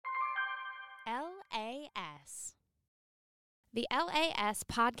LAS. The LAS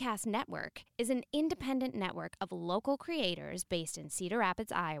Podcast Network is an independent network of local creators based in Cedar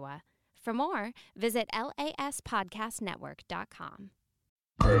Rapids, Iowa. For more, visit laspodcastnetwork.com.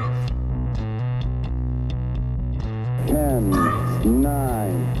 10,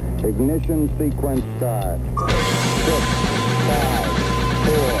 9, ignition sequence start. 6, 5,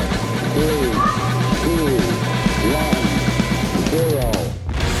 4, 3, 2, 1, 0.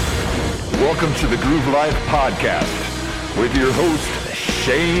 Welcome to the Groove Life Podcast with your host,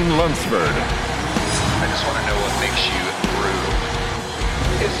 Shane Lunsford. I just want to know what makes you groove.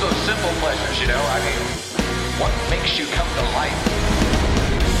 It's those simple pleasures, you know? I mean, what makes you come to life?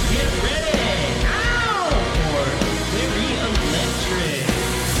 Get ready now for Very Electric.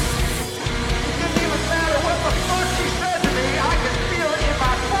 It doesn't even matter what the fuck she said to me. I can feel it in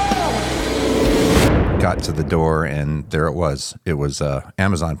my bones. Got to the door and there it was. It was a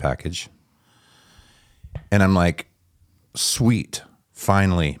Amazon package. And I'm like, sweet.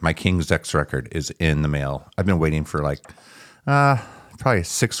 Finally, my King's X record is in the mail. I've been waiting for like probably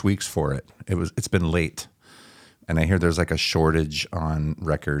 6 weeks for it. It's been late. And I hear there's like a shortage on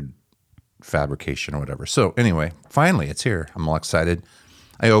record fabrication or whatever. So anyway, finally it's here. I'm all excited.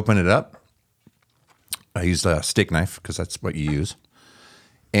 I open it up. I used a steak knife because that's what you use.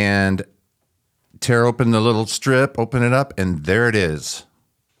 And tear open the little strip, open it up, and there it is.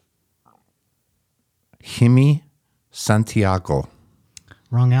 Jimmy Santiago.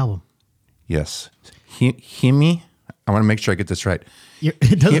 Wrong album. Yes. Jimmy, I want to make sure I get this right.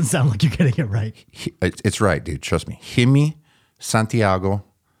 It doesn't sound like you're getting it right. It's right, dude. Trust me. Jimmy Santiago.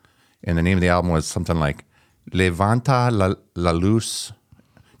 And the name of the album was something like Levanta la Luz.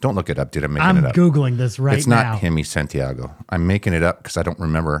 Don't look it up, dude. I'm making it up. I'm Googling this right now. It's not Jimmy Santiago. I'm making it up because I don't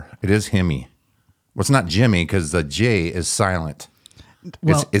remember. It is Jimmy. Well, it's not Jimmy because the J is silent.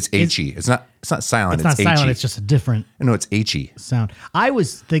 Well, it's H-E. It's not silent. It's not silent. H-E. It's just a different No, it's H-E. sound. I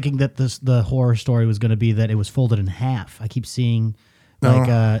was thinking that the horror story was going to be that it was folded in half. I keep seeing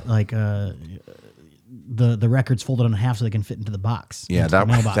the records folded in half so they can fit into the box. Yeah, into the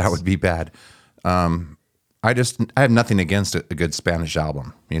mailbox. that would be bad. I have nothing against a good Spanish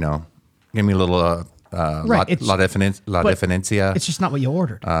album. You know, give me a little Right, La Diferencia. It's just not what you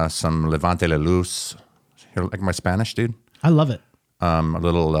ordered. Some Levante la Luz. Here, like my Spanish, dude. I love it. A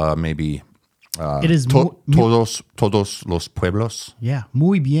little maybe. It is todos los pueblos. yeah,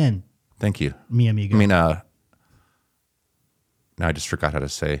 muy bien, Thank you. mi amigo. I mean, now I just forgot how to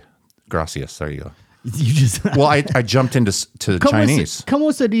say gracias. There you go. you just Well, I jumped into Chinese.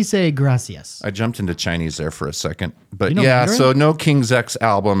 ¿Cómo se dice gracias? I jumped into Chinese there for a second. But You know yeah, Mandarin? so no King's X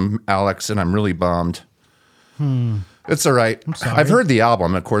album, Alex, and I'm really bummed. It's all right. I'm sorry. I've heard the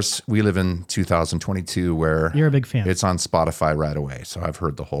album. Of course, we live in 2022 where You're a big fan. It's on Spotify right away. So I've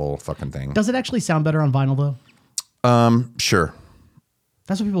heard the whole fucking thing. Does it actually sound better on vinyl though? Sure.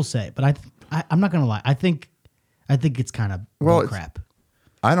 That's what people say, but I'm not gonna lie. I think it's kind of crap.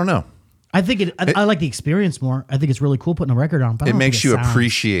 I don't know. I think I like the experience more. I think it's really cool putting a record on. But I It don't makes think you sounds-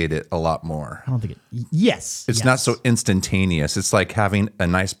 appreciate it a lot more. I don't think it. Yes, It's yes. not so instantaneous. It's like having a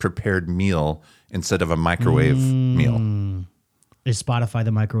nice prepared meal instead of a microwave meal. Is Spotify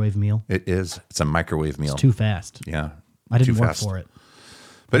the microwave meal? It is. It's a microwave meal. It's too fast. Yeah. I didn't too work fast. for it.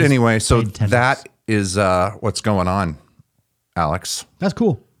 But anyway, so paid $10. that is what's going on, Alex. That's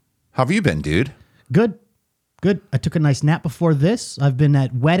cool. How have you been, dude? Good. I took a nice nap before this. I've been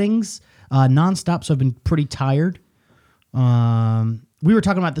at weddings nonstop, so I've been pretty tired. We were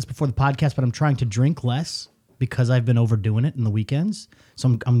talking about this before the podcast, but I'm trying to drink less because I've been overdoing it in the weekends.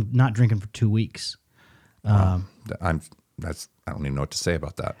 So I'm not drinking for 2 weeks. I don't even know what to say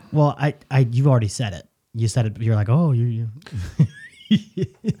about that. Well, you've already said it. You said it. You're like, oh, you.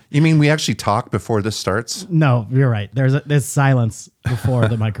 You mean we actually talk before this starts? No, you're right. There's silence before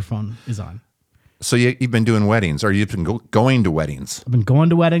the microphone is on. So you've been doing weddings, or you've been going to weddings, I've been going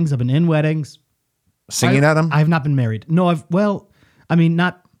to weddings. I've been in weddings. singing at them? I have not been married. No,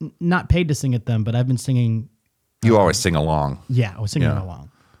 not paid to sing at them, but I've been singing. You always sing along. Yeah, I was singing Yeah. along.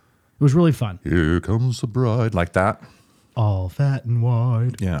 It was really fun. Here comes the bride, like that. All fat and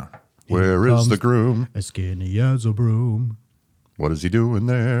wide, Yeah. Where is comes the groom? as skinny as a broom, What is he doing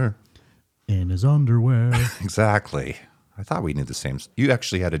there? in his underwear. Exactly. I thought we knew the same. You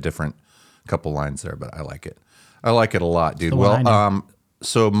actually had a different couple lines there, but I like it. I like it a lot, dude. the one I Well,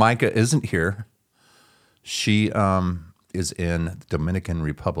 so Micah isn't here. She is in the Dominican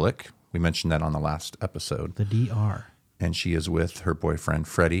Republic. We mentioned that on the last episode. The DR. And she is with her boyfriend,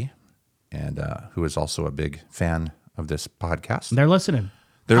 Freddie, and who is also a big fan of this podcast. They're listening.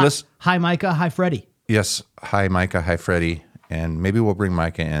 Hi, Micah. Hi, Freddie. Yes. Hi, Micah. Hi, Freddie. And maybe we'll bring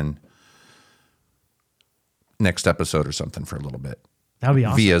Micah in next episode or something for a little bit That would be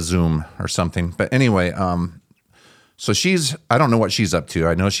awesome. via Zoom or something. But anyway, so I don't know what she's up to.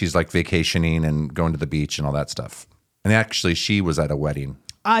 I know she's like vacationing and going to the beach and all that stuff. And actually, she was at a wedding.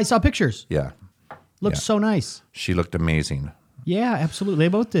 I saw pictures. Yeah. Looked so nice. She looked amazing. Yeah, absolutely. They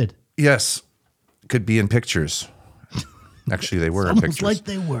both did. Yes. Could be in pictures. Actually, they were in Almost pictures. like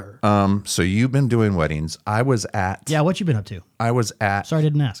they were. So you've been doing weddings. I was at. Yeah, what you been up to? Sorry, I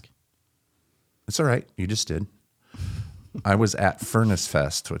didn't ask. It's all right. You just did. I was at Furnace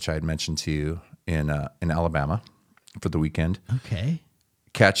Fest, which I had mentioned to you in Alabama for the weekend, Okay.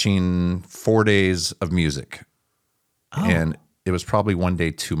 catching 4 days of music. Oh. And it was probably one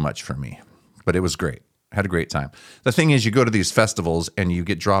day too much for me, but it was great. I had a great time. The thing is, you go to these festivals and you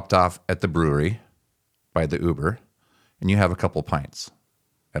get dropped off at the brewery by the Uber, and you have a couple pints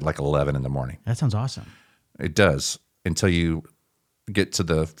at like 11 in the morning. That sounds awesome. It does, until you get to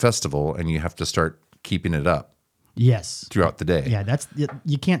the festival and you have to start keeping it up Yes. throughout the day. Yeah,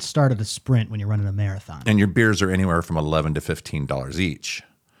 you can't start at a sprint when you're running a marathon. And your beers are anywhere from $11 to $15 each.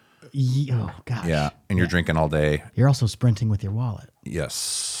 Oh gosh. Yeah. And you're drinking all day. You're also sprinting with your wallet.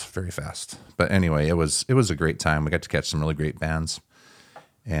 Yes, very fast. But anyway, it was a great time. We got to catch some really great bands.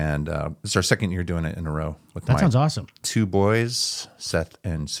 And it's our second year doing it in a row with That my sounds awesome. two boys, Seth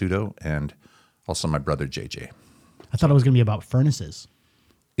and Pseudo, and also my brother JJ. I thought it was going to be about furnaces.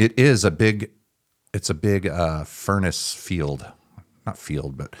 It is a big furnace field. Not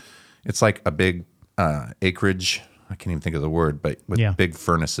field, but it's like a big acreage. I can't even think of the word, but with Yeah. big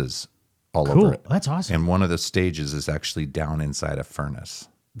furnaces all Cool. over it. That's awesome. And one of the stages is actually down inside a furnace.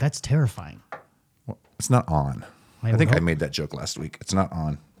 That's terrifying. It's not on. I I would think I hope. made that joke last week. It's not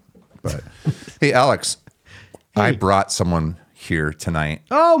on. But hey, Alex, I Hey. brought someone here tonight.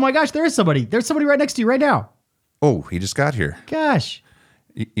 Oh my gosh, there is somebody. There's somebody right next to you right now. Oh, he just got here. Gosh.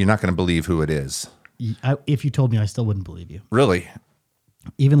 You're not going to believe who it is. If you told me, I still wouldn't believe you. Really?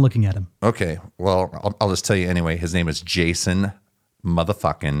 Even looking at him. Okay. Well, I'll just tell you anyway. His name is Jason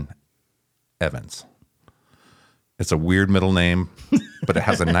motherfucking Evans. It's a weird middle name, but it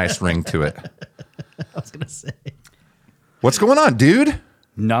has a nice ring to it. I was going to say. What's going on, dude?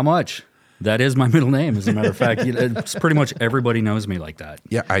 Not much. That is my middle name, as a matter of fact. It's pretty much everybody knows me like that.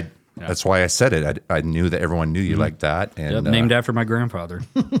 Yeah, that's why I said it. I knew that everyone knew you like that. And Yep, named after my grandfather.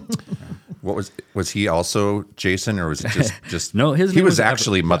 what was he also Jason, or was it just No, his he name was was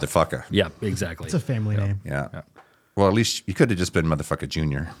actually motherfucker. Yeah, exactly. It's a family name. Yeah. Well, at least you could have just been motherfucker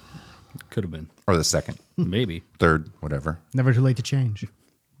junior Could have been. or the second, Maybe. third, whatever. Never too late to change.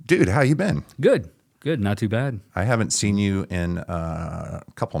 Dude, how you been? Good. Good. Not too bad. I haven't seen you in a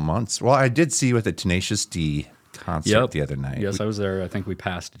couple months. Well, I did see you at the Tenacious D concert the other night. Yes, I was there. I think we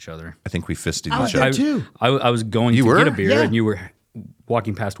passed each other. I think we fisted I was each there other. too. I was going You to were? get a beer, Yeah. and you were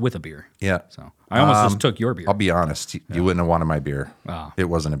walking past with a beer. Yeah. So I almost just took your beer. I'll be honest. You wouldn't have wanted my beer. Oh. It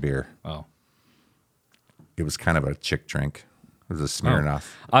wasn't a beer. Oh. It was kind of a chick drink. It was a Smirnoff.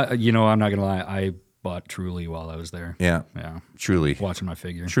 I'm not gonna lie. I bought Truly while I was there. Yeah. Yeah. Truly. Watching my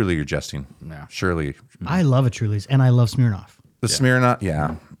figure. Truly, you're jesting. Yeah. Surely. I love a Truly's and I love Smirnoff. The Smirnoff,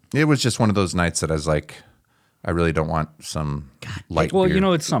 yeah. It was just one of those nights that I was like, I really don't want some light Well,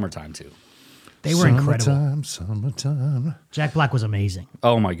 beer. it's summertime too. They were incredible. Summertime. Jack Black was amazing.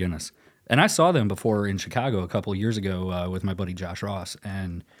 Oh my goodness! And I saw them before in Chicago a couple of years ago with my buddy Josh Ross,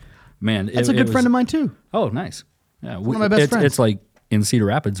 and man, That's a good friend of mine too. Oh, nice. Yeah, one of my best friends. It's like in Cedar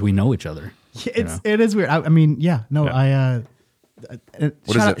Rapids, we know each other. It is weird. I mean, yeah. No, Yeah.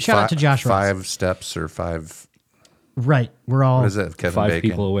 What is it? Shout out to Josh Ross. 5 steps or 5, Right. We're all what is it? Kevin 5 Bacon.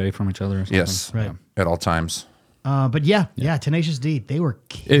 people away from each other. Or something. Yes. Right. At all times. But yeah, Tenacious D. They were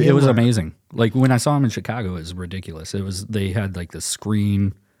It was killer. amazing. Like when I saw them in Chicago, it was ridiculous. They had like the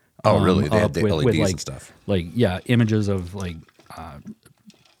screen. Oh, really? They had up the with, LEDs like, and stuff. Like images of like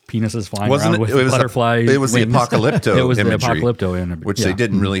penises flying Wasn't around it? with It was butterfly. it was the wings. Apocalypto It was imagery, the Apocalypto imagery, which they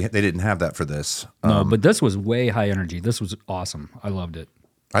didn't have that for this. No, but this was way high energy. This was awesome. I loved it.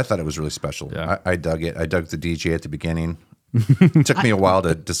 I thought it was really special. Yeah. I dug it. I dug the DJ at the beginning. It took me a while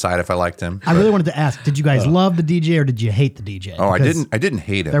to decide if I liked him. I really wanted to ask, did you guys love the DJ or did you hate the DJ? Oh, Because I didn't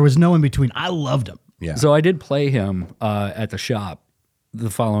hate him. There was no in between. I loved him. Yeah. So I did play him at the shop the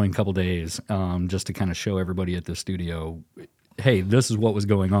following couple days, just to kind of show everybody at the studio, hey, this is what was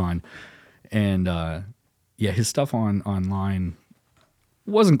going on. And his stuff online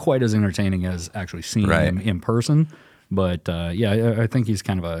wasn't quite as entertaining as actually seeing him in person. But I think he's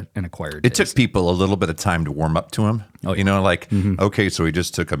kind of an acquired It taste. took people a little bit of time to warm up to him. Oh, yeah. You know, like, okay, so he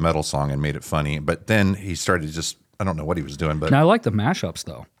just took a metal song and made it funny. But then he started I don't know what he was doing, but Now I like the mashups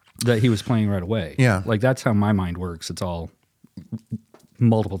though that he was playing right away. Yeah. like that's how my mind works. It's all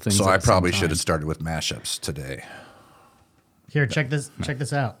multiple things. So at I the same probably should time. have started with mashups today. Here, check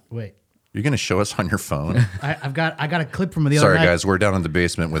this out. Wait. You're going to show us on your phone? I got a clip from the other Sorry, night. guys. We're down in the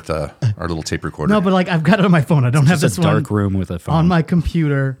basement with our little tape recorder. No, but like I've got it on my phone. I don't have It's this a dark one room with a phone. on my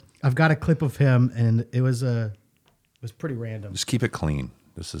computer. I've got a clip of him, and it was pretty random. Just keep it clean.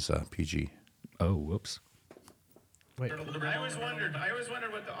 This is PG. Oh, whoops. Wait, I always wondered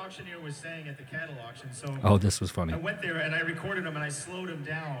what the auctioneer was saying at the cattle auction. So Oh, this was funny. I went there and I recorded him and I slowed him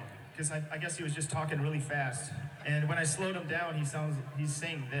down because I guess he was just talking really fast. And when I slowed him down, he's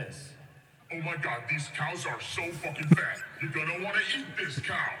saying this. Oh my God, these cows are so fucking fat. You're gonna wanna eat this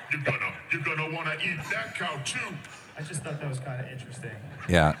cow. You're gonna wanna eat that cow too. I just thought that was kind of interesting.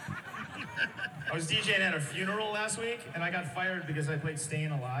 Yeah. I was DJing at a funeral last week and I got fired because I played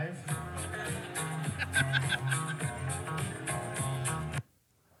Staying Alive.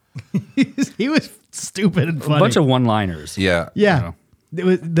 he was stupid and funny. A bunch of one-liners. Yeah. yeah.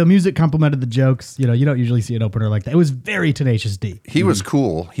 The music complemented the jokes. You don't usually see an opener like that. It was very Tenacious D. He was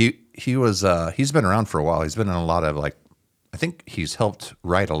cool. He was he's been around for a while. He's been in a lot of I think he's helped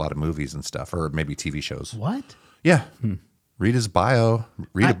write a lot of movies and stuff, or maybe TV shows. What? Yeah. Read his bio.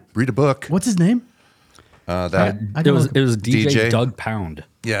 Read a book. What's his name? That It was DJ, DJ? Doug Pound.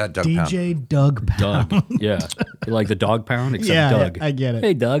 yeah, Doug Pound. DJ Doug Pound. Doug. Yeah. Like the dog pound, except Yeah, Doug. I get it.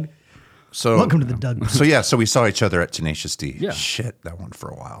 Hey, Doug. So Welcome to the Doug Pound. So yeah, so we saw each other at Tenacious D. Yeah. Shit, that went for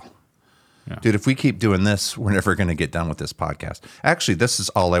a while. Yeah. Dude, if we keep doing this, we're never going to get done with this podcast. Actually, this is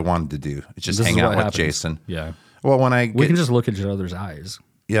all I wanted to do. It's just This hang is out what with happens. Jason. Yeah. Well, when I We can just look at each other's eyes.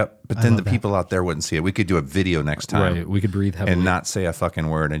 Yep, but then the people out there wouldn't see it. We could do a video next time. Right. We could breathe heavily. and not say a fucking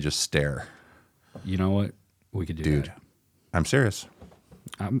word and just stare. You know what? We could do Dude, that. I'm serious.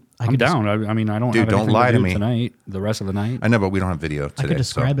 I'm could down. I mean, I don't Dude, have don't anything lie to to do me. tonight, the rest of the night. I know, but we don't have video today. I could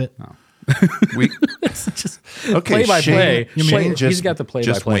describe it. We, Just okay, play by play. Shane just, He's got the play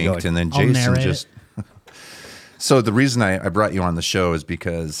just by play winked, going. and then I'll Jason narrate just. So the reason I brought you on the show is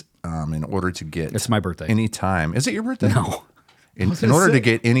because in order to get It's my birthday. any time, is it your birthday? No. In order to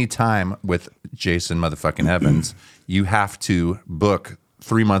get any time with Jason motherfucking Evans, you have to book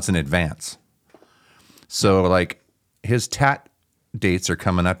 3 months in advance. So like his tat dates are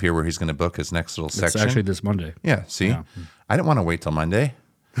coming up here where he's going to book his next little It's section. actually this Monday. Yeah, see? Yeah. I didn't want to wait till Monday.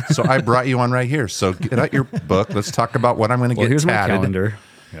 So I brought you on right here. So get out your book. Let's talk about what I'm going to Well, get here's tatted. my calendar.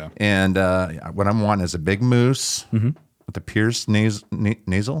 Yeah. And what I'm wanting is a big moose Mm-hmm. with a pierced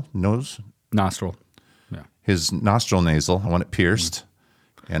nasal nose, Nostril. Yeah. his nostril nasal. I want it pierced.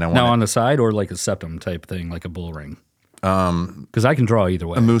 And I want Now it on the side or like a septum type thing, like a bull ring? Because I can draw either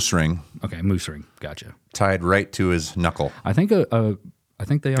way. a moose ring Okay, moose ring. Gotcha. tied right to his knuckle. I think they are His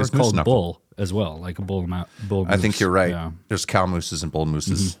moose called knuckle. bull as well, like a bull bull. I think moose. you're right. Yeah. There's cow mooses and bull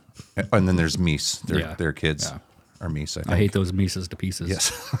mooses. And then there's meese. They're, Yeah. they're kids. Yeah. Or meese, I think. I hate those Mises to pieces.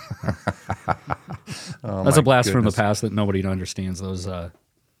 Yes. That's a blast from the goodness. past that nobody understands those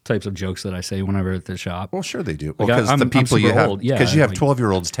types of jokes that I say whenever at the shop. Well, sure they do. Like, Well, because I'm- the I'm people you super have, old. Yeah, because you have like-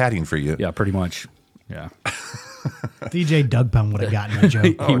 12-year-olds tatting for you. Yeah, pretty much. Yeah. DJ Doug Pound would have gotten that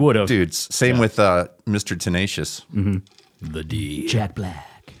joke. He would have. Dude, same with Mr. Tenacious The D. Jack Black.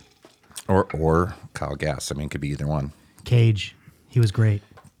 or Kyle Gass. I mean, it could be either one. Cage. He was great.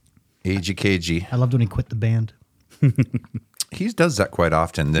 AGKG. I loved when he quit the band. He does that quite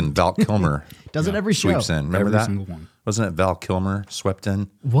often. Then Val Kilmer Does it every show. sweeps in. Remember Every that? single one. Wasn't it Val Kilmer swept in?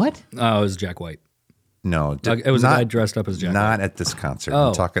 What? Oh, it was Jack White. No. It was a guy dressed up as Jack Not White. at this concert. Oh.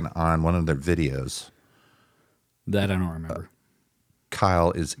 I'm talking on one of their videos. That I don't remember.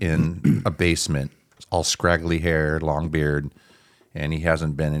 Kyle is in a basement, all scraggly hair, long beard, and he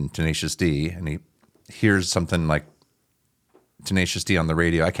hasn't been in Tenacious D. And he hears something like Tenacious D on the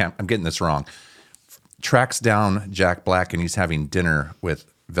radio. I'm getting this wrong. Tracks down Jack Black, and he's having dinner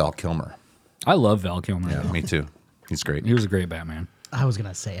with Val Kilmer. I love Val Kilmer. Yeah, me too. He's great. He was a great Batman. I was going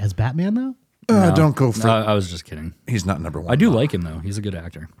to say, as Batman, though? Don't go for. I was just kidding. He's not number one. I do like him though. He's a good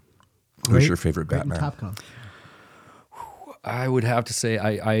actor. Who's your favorite Great in Batman? Top Gun. I would have to say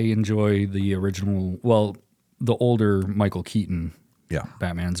I enjoy the original, well, the older Michael Keaton Yeah.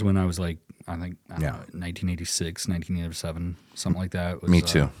 Batmans when I was like, I don't Yeah. know, 1986, 1987, something like that. Was, Me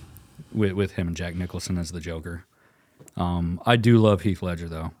too. With him and Jack Nicholson as the Joker. I do love Heath Ledger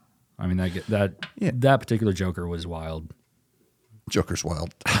though. I mean that particular Joker was wild. Joker's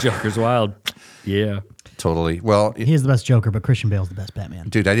wild. Joker's wild. Yeah. Totally. Well, He is the best Joker, but Christian Bale's the best Batman.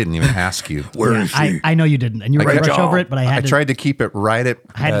 dude, I didn't even ask you. Where is he? I know you didn't, and you were going to rush over it, but I tried to keep it right at.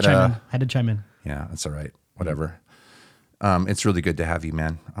 I had at, to chime in. Had to chime in. Yeah, that's all right. Whatever. It's really good to have you,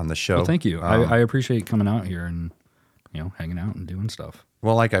 man, on the show. Well, thank you. I appreciate coming out here and hanging out and doing stuff.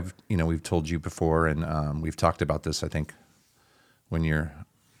 Well, like we've told you before, and we've talked about this, I think, when you're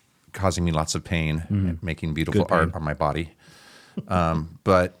causing me lots of pain and making beautiful Good pain. art on my body.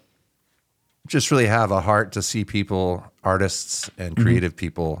 But just really have a heart to see people, artists and creative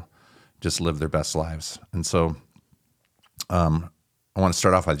people, just live their best lives. And so I want to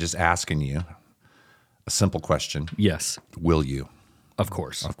start off by just asking you a simple question. Yes. Will you? Of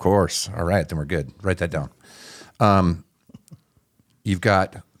course. Of course. All right, then we're good. Write that down. You've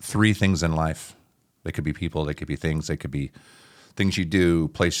got 3 things in life. They could be people, they could be things, they could be things you do,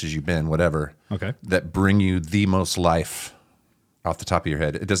 places you've been, whatever. Okay. That bring you the most life off the top of your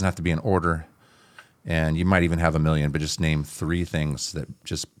head. It doesn't have to be in order. And you might even have a million, but just name 3 things that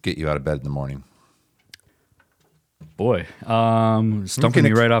just get you out of bed in the morning. Boy, stumping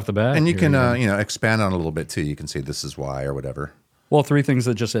me right off the bat. And you here, can expand on it a little bit too. You can say this is why or whatever. Well, 3 things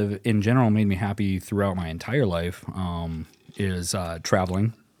that just have, in general, made me happy throughout my entire life is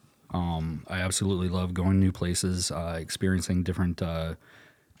traveling. I absolutely love going new places, experiencing different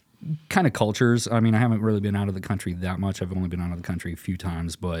kind of cultures. I mean, I haven't really been out of the country that much. I've only been out of the country a few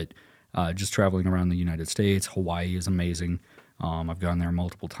times, but just traveling around the United States, Hawaii is amazing. I've gone there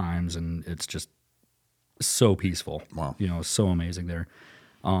multiple times, and it's just so peaceful. Wow. So amazing there.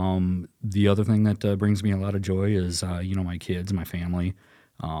 The other thing that brings me a lot of joy is, my kids, my family.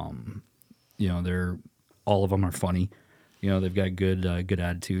 They're all of them are funny. They've got good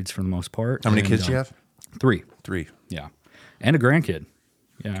attitudes for the most part. How many kids do you have? 3. 3. Yeah. And a grandkid.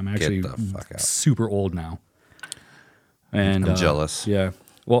 Yeah, I'm actually Get the fuck out. super old now. And I'm jealous. Yeah.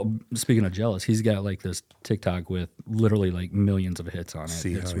 Well, speaking of jealous, he's got like this TikTok with literally like millions of hits on it.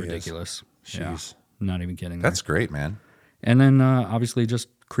 See It's how he is. ridiculous. Yeah. Jeez. Not even kidding. That's great, man. And then obviously just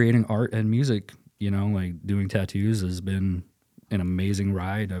creating art and music, like doing tattoos has been an amazing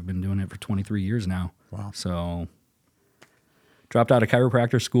ride. I've been doing it for 23 years now. Wow. So dropped out of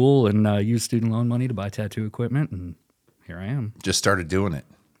chiropractor school and used student loan money to buy tattoo equipment, and here I am. Just started doing it.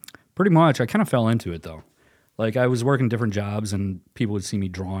 Pretty much. I kind of fell into it though. Like I was working different jobs and people would see me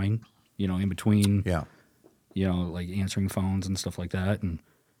drawing, in between, Yeah. like answering phones and stuff like that. And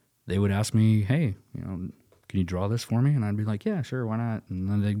they would ask me, hey, can you draw this for me? And I'd be like, yeah, sure, why not? And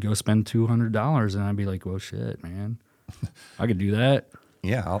then they'd go spend $200 and I'd be like, well, shit, man, I could do that.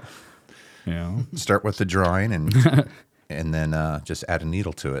 Yeah. I'll start with the drawing and and then just add a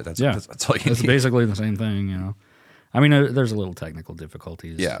needle to it. That's all you It's need. basically the same thing, I mean, there's a little technical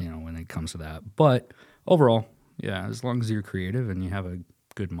difficulties, Yeah. when it comes to that. But overall, yeah, as long as you're creative and you have a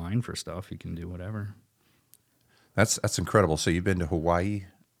good mind for stuff, you can do whatever. That's incredible. So you've been to Hawaii.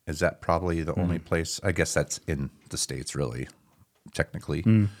 Is that probably the only place? I guess that's in the States, really, technically.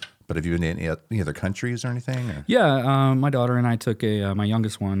 But have you been to any other countries or anything? Or? Yeah, my daughter and I took my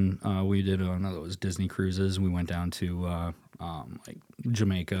youngest one. We did one of those Disney cruises. We went down to like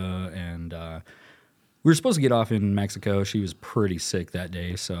Jamaica, and we were supposed to get off in Mexico. She was pretty sick that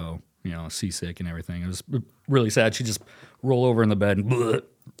day, so seasick and everything. It was really sad. She just rolled over in the bed and gosh.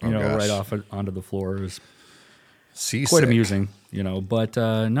 right off onto the floor. It was Seasick. quite amusing, But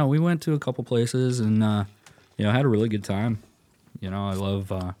no, we went to a couple places and had a really good time. I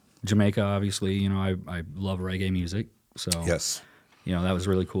love Jamaica, obviously. I love reggae music, so Yes. that was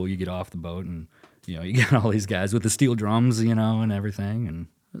really cool. You get off the boat and you get all these guys with the steel drums, and everything, and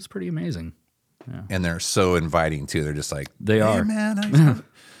it was pretty amazing. And they're so inviting too. They're just like, They hey, are. man.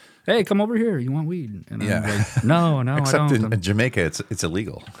 Hey, come over here. You want weed? And Yeah. I'm like, no, Except I don't. in Jamaica, it's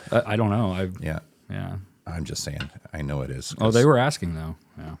illegal. I don't know. Yeah. Yeah. I'm just saying. I know it is. Oh, they were asking though.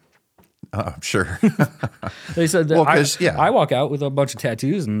 Yeah. I'm sure. They said that Well, 'cause, I walk out with a bunch of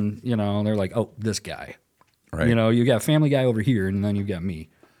tattoos and, they're like, oh, this guy. Right. You got Family Guy over here and then you got me.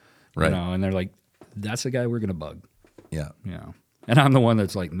 Right. And they're like, that's the guy we're going to bug. Yeah. And I'm the one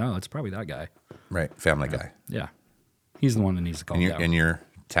that's like, no, it's probably that guy. Right. Family Guy. Yeah. He's the one that needs to calm down. And you're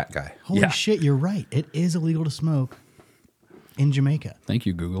tat guy. Holy Yeah. shit, you're right. It is illegal to smoke in Jamaica. Thank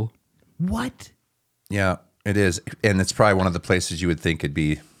you, Google. What? Yeah, it is. And it's probably one of the places you would think it'd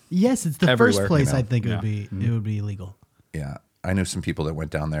be. Yes, it's the Everywhere, first place you know. I'd think it Yeah. would be. It would be illegal. Yeah. I knew some people that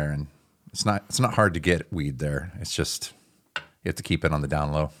went down there, and it's not hard to get weed there. It's just you have to keep it on the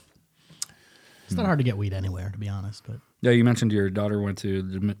down low. It's not hard to get weed anywhere, to be honest. But Yeah, you mentioned your daughter went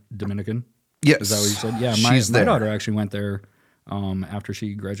to Dominican. Yes. Is that what you said? Yeah, She's my there. daughter actually went there after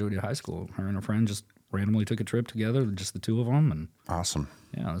she graduated high school. Her and her friend just randomly took a trip together, just the two of them, and Awesome.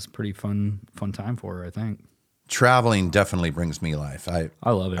 yeah, it was a pretty fun time for her, I think. Traveling definitely brings me life. I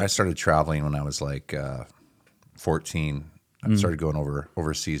love it. I started traveling when I was like 14. I started going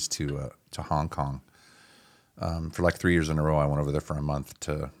overseas to Hong Kong. For like 3 years in a row, I went over there for a month.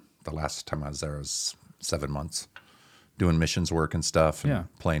 To the last time I was there was 7 months, doing missions work and stuff, and Yeah.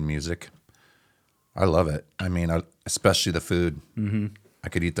 playing music. I love it. I mean, especially the food. Mm-hmm. I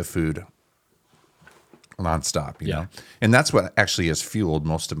could eat the food nonstop, you know? And that's what actually has fueled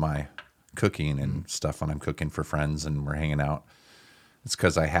most of my cooking and stuff when I'm cooking for friends and we're hanging out. It's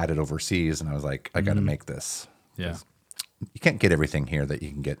because I had it overseas and I was like, I got to make this. Yeah. You can't get everything here that you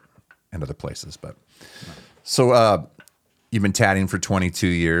can get in other places. But so you've been tatting for 22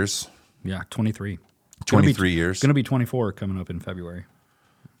 years. Yeah, 23. 23 years. Going to be 24 coming up in February.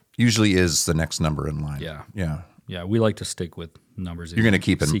 Usually is the next number in line. Yeah. Yeah. Yeah, we like to stick with numbers. You're going to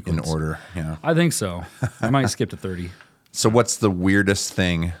keep in sequence. order. Yeah. I think so. I might skip to 30. So what's the weirdest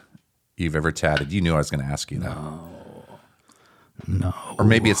thing you've ever tatted? You knew I was going to ask you that. No. Or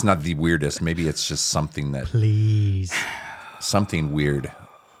maybe it's not the weirdest. Maybe it's just something that Please. something weird.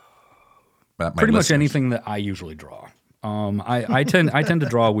 Pretty much anything that I usually draw. I tend to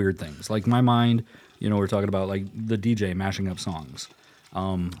draw weird things. Like my mind, we're talking about like the DJ mashing up songs.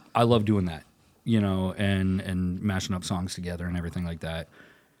 I love doing that, and mashing up songs together and everything like that.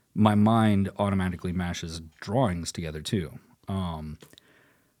 My mind automatically mashes drawings together too.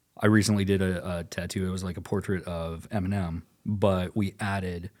 I recently did a tattoo. It was like a portrait of Eminem, but we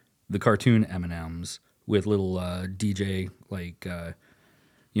added the cartoon M&Ms with little DJ, like, the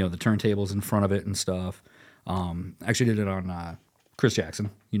turntables in front of it and stuff. Actually did it on Chris Jackson.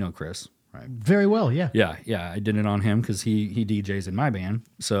 You know Chris, right? Very well, yeah. Yeah. I did it on him because he DJs in my band.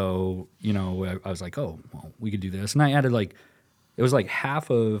 So, I was like, oh, well, we could do this. And I added it was like half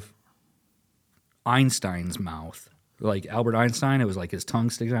of Einstein's mouth. Like Albert Einstein, it was like his tongue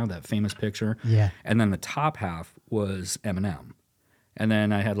sticking out, that famous picture. Yeah. And then the top half was Eminem. And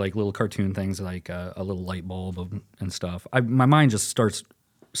then I had like little cartoon things like a little light bulb and stuff. My mind just starts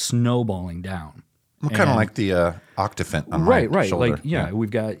snowballing down. Kind of like the octafant on my shoulder. Like,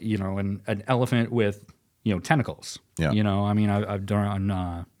 we've got, an elephant with, tentacles. Yeah. I mean, I've done,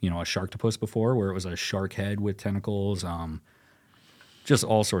 a sharktopus before where it was a shark head with tentacles. Just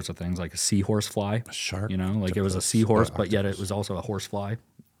all sorts of things, like a seahorse fly. A shark. Like it was a seahorse, but yet it was also a horse fly.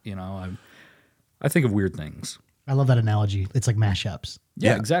 I think of weird things. I love that analogy. It's like mashups.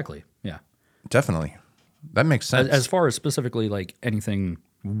 Yeah, exactly. Yeah. Definitely. That makes sense. As far as specifically like anything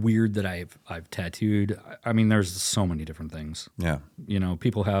weird that I've tattooed, I mean, there's so many different things. Yeah.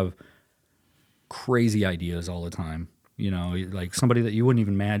 People have crazy ideas all the time. Like somebody that you wouldn't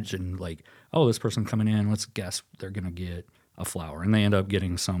even imagine, like, oh, this person coming in, let's guess they're going to get a flower. And they end up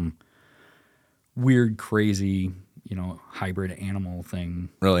getting some weird, crazy, hybrid animal thing.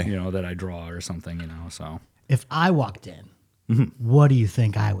 Really? That I draw or something, so. If I walked in, what do you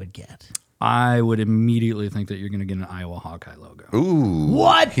think I would get? I would immediately think that you're going to get an Iowa Hawkeye logo. Ooh.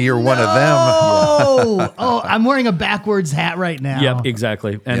 What? You're one of them. Oh, I'm wearing a backwards hat right now. Yep,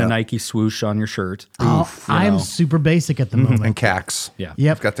 exactly. And a Nike swoosh on your shirt. I'm super basic at the moment. And khaks. Yeah.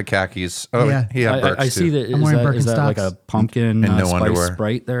 Yep. Got the khakis. Oh, Yeah. he had Birks I see too. that. I'm wearing Is that like Birkenstocks. a pumpkin And no spice underwear.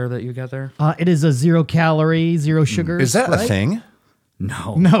 Sprite there that you got there? It is a 0 calorie, 0 sugar. Is that a Sprite. thing?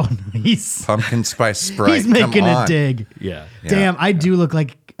 No. No, he's Pumpkin spice Sprite. he's making Come a on. dig. Yeah. Damn, I do look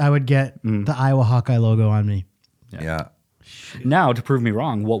like I would get the Iowa Hawkeye logo on me. Yeah. Now, to prove me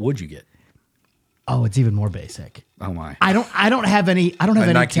wrong, what would you get? Oh, it's even more basic. Oh my! I don't have any. I don't have A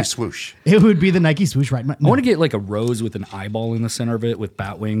any. Nike swoosh. It would be the Nike swoosh, right? I want to get like a rose with an eyeball in the center of it, with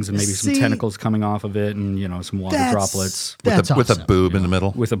bat wings and maybe some See? tentacles coming off of it, and some water droplets That's With a awesome. boob in the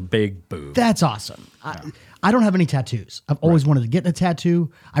middle. with a big boob. That's awesome. I don't have any tattoos. I've always wanted to get a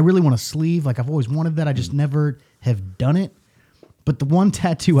tattoo. I really want a sleeve. Like I've always wanted that. I just never have done it. But the one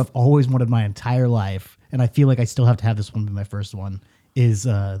tattoo I've always wanted my entire life, and I feel like I still have to have this one be my first one, is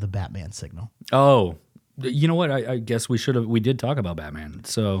the Batman signal. Oh, you know what? I guess we did talk about Batman.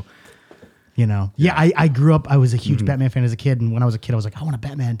 So I grew up. I was a huge Batman fan as a kid, and when I was a kid, I was like, I want a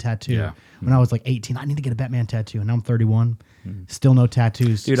Batman tattoo. Yeah. When I was like 18, I need to get a Batman tattoo, and now I'm 31, still no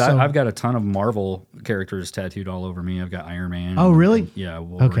tattoos. dude, So- I've got a ton of Marvel characters tattooed all over me. I've got Iron Man. Oh, really? and, yeah,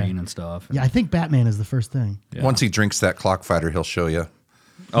 Wolverine and stuff. Yeah, I think Batman is the first thing. Yeah. Once he drinks that clock fighter, he'll show you.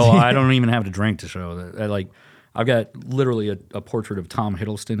 Oh, I don't even have to drink to show that. I've got literally a portrait of Tom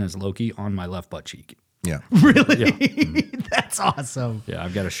Hiddleston as Loki on my left butt cheek. Yeah. Really? That's awesome. Yeah,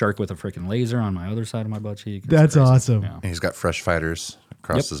 I've got a shark with a freaking laser on my other side of my butt cheek. It's That's crazy. awesome. Yeah. And he's got fresh fighters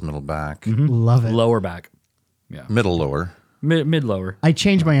across his middle back. Love it. Lower back. Middle lower. Mid lower. I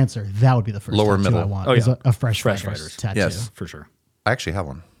changed my answer. That would be the first Lower tattoo middle. I want. Oh, is yeah. a fresh Fresh fighters fighters. tattoo. Yes. For sure. I actually have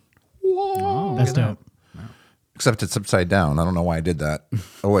one. That's dope. Except it's upside down. I don't know why I did that.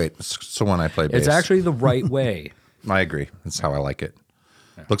 Oh, wait. So when I play bass. It's actually the right way. I agree. That's how I like it.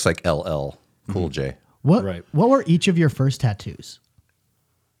 Looks like LL Cool J. What Right. What were each of your first tattoos?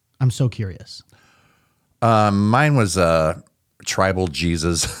 I'm so curious. Mine was Tribal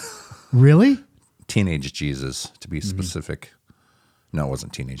Jesus Really? Teenage Jesus, to be specific. No, it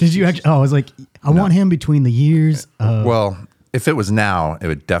wasn't Teenage Did you Jesus. actually? Oh, I was like, I want him between the years of. Well, if it was now, it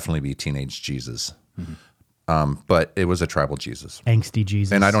would definitely be Teenage Jesus. But it was a tribal Jesus. Angsty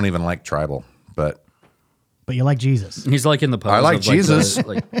Jesus. And I don't even like tribal, but But you like Jesus. He's like in the pose I like of Jesus.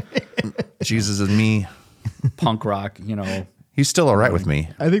 like Jesus is me. punk rock, He's still all right with me.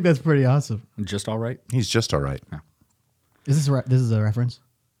 I think that's pretty awesome. just all right. He's just all right. Is this this is a reference?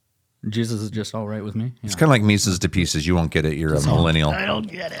 Jesus is just all right with me. It's kind of like Mises to Pieces. You won't get it. You're a millennial. I don't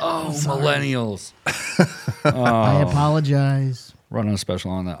get it. Oh, millennials. I apologize. Running a special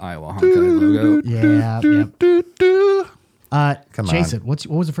on the Iowa Honkai logo. Yeah. Yep. Come Jason, what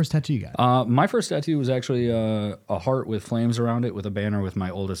was the first tattoo you got? My first tattoo was actually a heart with flames around it with a banner with my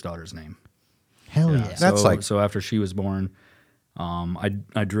oldest daughter's name. Hell yeah. That's So after she was born,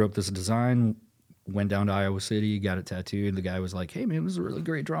 I drew up this design, went down to Iowa City, got it tattooed. The guy was like, "Hey man, this is a really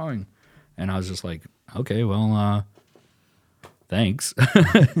great drawing," and I was just like, "Okay, well, thanks,"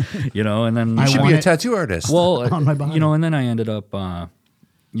 And then You should be a tattoo artist. well, On my body. and then I ended up,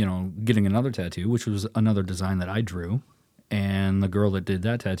 getting another tattoo, which was another design that I drew, and the girl that did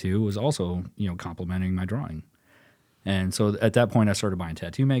that tattoo was also, complimenting my drawing, and so at that point I started buying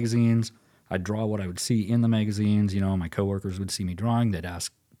tattoo magazines. I'd draw what I would see in the magazines. My coworkers would see me drawing. They'd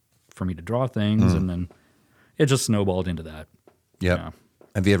ask for me to draw things, and then it just snowballed into that. Yep. Yeah.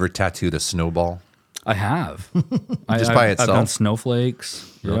 Have you ever tattooed a snowball? I have. Just by I've done itself?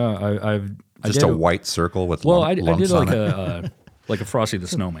 snowflakes. Yeah, I've Just did a white circle with Well, I lumps did on like it? like a Frosty the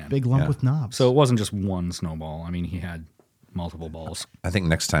Snowman. Big lump with knobs. So it wasn't just one snowball. I mean, he had multiple balls. I think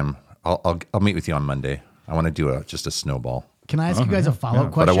next time I'll meet with you on Monday. I want to do just a snowball, Can I ask you guys a follow-up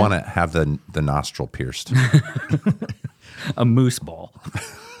but question? I want to have the nostril pierced. A moose ball.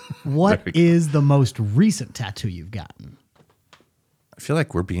 What is the most recent tattoo you've gotten? I feel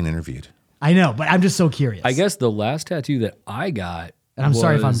like we're being interviewed. I know, but I'm just so curious. I guess the last tattoo that I got. And I'm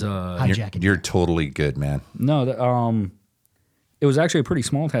sorry if I'm was, hijacking. You're totally good, man. No, it was actually a pretty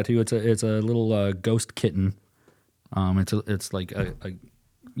small tattoo. It's a little ghost kitten. It's like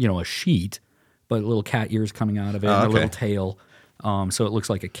a sheet, but little cat ears coming out of it, and a little tail. So it looks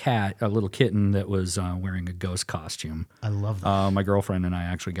like a little kitten that was wearing a ghost costume. I love that. My girlfriend and I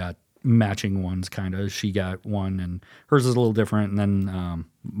actually got matching ones, kind of. She got one, and hers is a little different, and then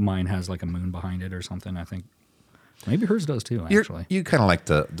mine has like a moon behind it or something. I think maybe hers does too. Actually, You kind of like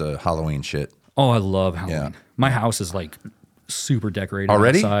the Halloween shit. oh, I love Halloween. Yeah. My house is like super decorated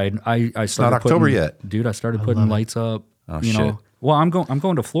Already? outside. I started not October putting- yet. dude. I started putting lights up. Oh, you shit. know, well, I'm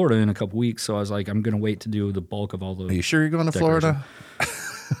going to Florida in a couple weeks, so I was like, I'm gonna wait to do the bulk of all the. Are you sure you're going to decoration. Florida?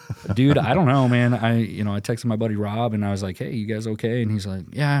 Dude, I don't know, man. I texted my buddy Rob and I was like, "Hey, you guys okay?" And he's like,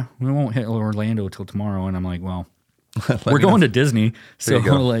 "Yeah, we won't hit Orlando till tomorrow." And I'm like, "Well, we're going to Disney, so you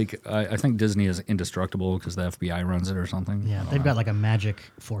go. like, I think Disney is indestructible because the FBI runs it or something." Yeah, they've got like a magic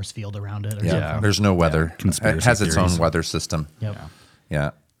force field around it. Or Yeah. something. There's no weather. Conspiracy It has its theories. own weather system. Yep.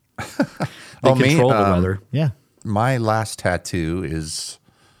 Yeah. They control the weather. Yeah. My last tattoo is,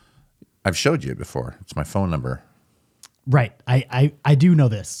 I've showed you before. It's my phone number. Right. I do know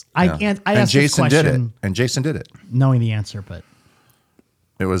this. Yeah. I and asked Jason this did it. question And Jason did it. knowing the answer, but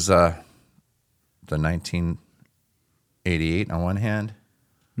It was the 1988 on one hand,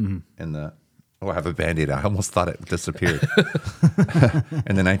 and the I have a Band-Aid. I almost thought it disappeared.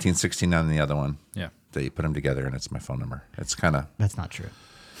 And the 1969 on the other one. Yeah. They put them together, and it's my phone number. It's kind of that's not true.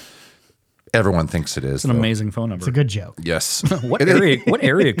 everyone thinks it is. It's an amazing phone number. It's a good joke. Yes. What It is.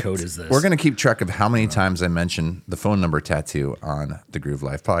 area code is this? We're going to keep track of how many times I mention the phone number tattoo on the Groove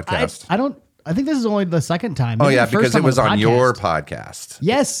Life podcast. I think this is only the second time. Oh Maybe yeah, the first because it time was the on your podcast. podcast.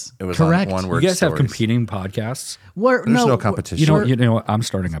 Yes, It was correct. on One you Word guys have Stories. competing podcasts. We're, There's no competition. You know what? I'm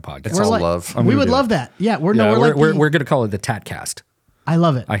starting a podcast. It's We're all like, love. We gonna would do love it. that. Yeah, we're Yeah, like we're going to call it the Tatcast. I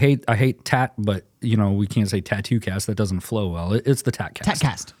love it. I hate tat, but we can't say tattoo cast. That doesn't flow well. It's the Tatcast.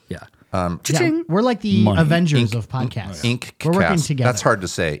 Tatcast. Yeah. Yeah, we're like the Money. Avengers of podcasts. Ink We're working cast. together. That's hard to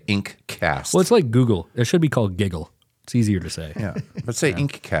say. Ink cast. Well, it's like Google. It should be called Giggle. It's easier to say. yeah, but say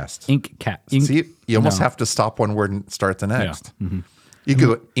ink cast. Ink cat. Ink. See, you almost no. have to stop one word and start the next. You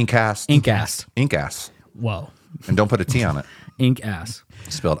go ink cast. Ink ass. Ink ass. Whoa. And don't put a T on it. Ink ass.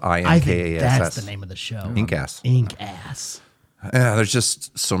 Spelled I think INKASS. that's the name of the show. Ink ass. Ink ass. Yeah, there's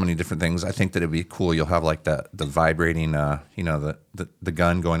just so many different things. I think that it'd be cool. You'll have like the vibrating, the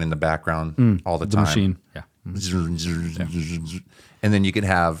gun going in the background all the The time. machine. Yeah. And then you could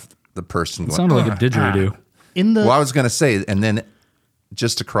have the person It going. sounded like a didgeridoo. In the Well, I was going to say, and then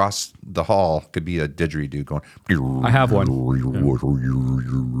just across the hall could be a didgeridoo going. I have one.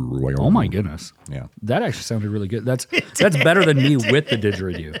 Oh my goodness. Yeah. That actually sounded really good. That's better than me with the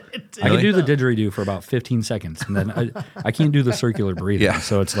didgeridoo. I can do the didgeridoo for about 15 seconds, and then I can't do the circular breathing. Yeah.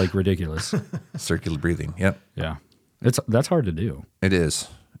 So it's like ridiculous. Circular breathing. Yep. Yeah. That's hard to do. It is.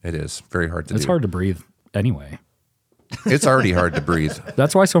 It is very hard to do. It's hard to breathe anyway. It's already hard to breathe.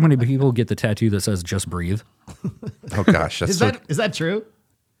 That's why so many people get the tattoo that says "Just breathe." Oh gosh, that's Is that true?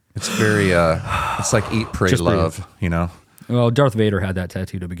 It's very. It's like eat, pray, Just breathe. love. You know. Well, Darth Vader had that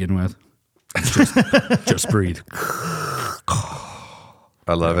tattoo to begin with. Just breathe.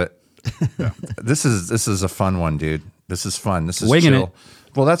 I love it. This is a fun one, dude. This is fun. This is Winging chill. it.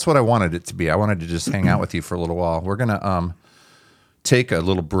 Well, that's what I wanted it to be. I wanted to just hang out with you for a little while. We're gonna take a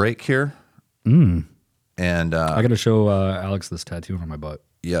little break here. And I got to show Alex this tattoo on my butt.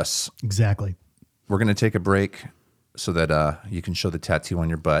 yes, Exactly. we're gonna take a break so that you can show the tattoo on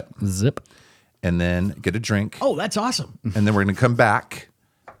your butt, Zip. and then get a drink. Oh, that's awesome. And then we're going to come back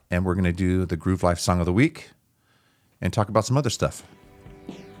and we're going to do the Groove Life Song of the Week and talk about some other stuff.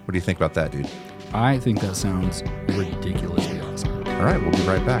 What do you think about that, dude? I think that sounds ridiculously awesome. All right, we'll be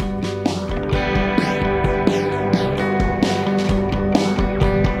right back.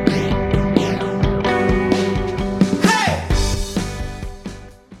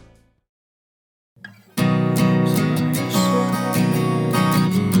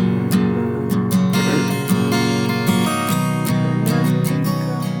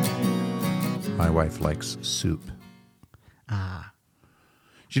 My wife likes soup.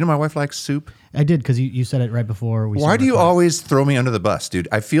 Do you know my wife likes soup? I did because you said it right before we Why started do you recording. always throw me under the bus, dude?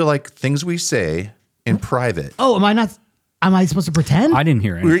 I feel like things we say in private, Oh, am I supposed to pretend? I didn't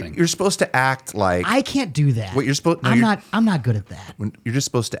hear anything. you're supposed to act like I can't do that. What you're supposed- no, I'm you're- not good at that. you're just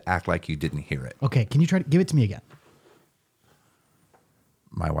supposed to act like you didn't hear it. Okay, can you try to give it to me again?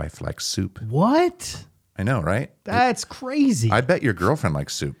 My wife likes soup. What? I know, right? That's crazy. I bet your girlfriend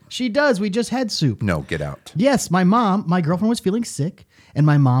likes soup. She does. We just had soup. No, get out. Yes, my girlfriend was feeling sick, and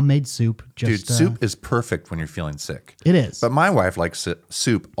my mom made soup. Just, Dude, soup is perfect when you're feeling sick. It is. But my wife likes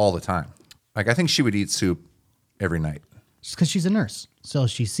soup all the time. Like, I think she would eat soup every night. just because she's a nurse, so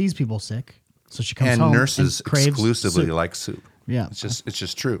she sees people sick, so she comes And home nurses and craves exclusively soup. like soup. Yeah. It's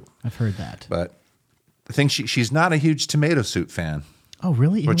just true. I've heard that. But the thing, she's not a huge tomato soup fan. Oh,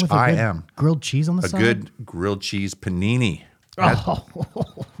 really? Even Which with a I good am. Grilled cheese on the A side. good grilled cheese panini. Oh,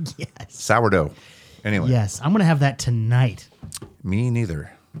 yes. Sourdough. Anyway, Yes, I'm gonna have that tonight. me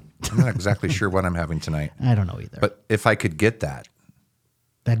neither. I'm not exactly sure what I'm having tonight. I don't know either. But if I could get that,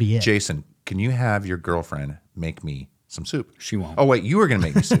 that'd be it. Jason, can you have your girlfriend make me some soup? She won't. Oh, wait, you were going to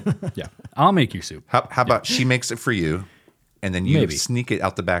make me soup. Yeah. I'll make you soup. How about she makes it for you, and then you Maybe. sneak it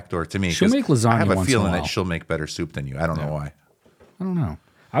out the back door to me? She'll 'cause make lasagna I have a once in a feeling while. that she'll make better soup than you. I don't know why. I don't know.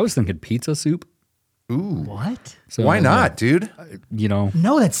 I was thinking pizza soup. What? So, Why not, dude? You know,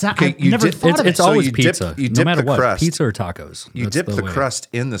 No, that's not. Okay, I've you never did- thought of it's it. So always you dip- pizza. you no dip matter the what, crust. pizza or tacos. You That's dip the way. crust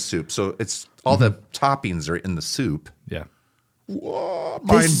in the soup, so it's all the toppings are in the soup. Yeah. Whoa,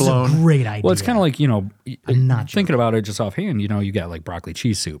 This mind is blown. a great idea. Well, it's kind of like, you know, I'm not thinking about it just offhand, you know, you got like broccoli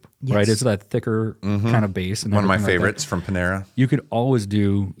cheese soup, Yes. right? It's that thicker kind of base. And One of my everything like that. favorites from Panera. You could always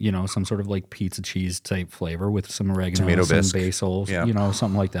do, you know, some sort of like pizza cheese type flavor with some oregano, Tomato some bisque. basil, Yeah. you know,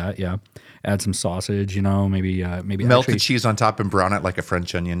 something like that. Yeah. Add some sausage, you know, maybe Melt actually, the cheese on top and brown it like a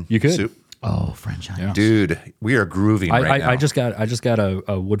French onion You could. soup. Oh, French onion. Yeah. Dude, we are grooving right now. I just got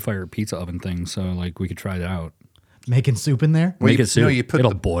a wood fire pizza oven thing, so like we could try that out. Making soup in there. Make it soup. You put It'll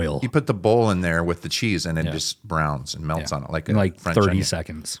the, boil. You put the bowl in there with the cheese, and it Yeah. just browns and melts Yeah. on it like in a like French 30 onion.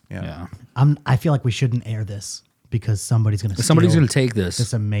 seconds. Yeah. Yeah. I feel like we shouldn't air this because somebody's gonna. Somebody's steal going to take this.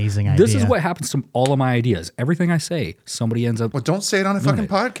 this amazing idea. This is what happens to all of my ideas. Everything I say, somebody ends up. Well, don't say it on a fucking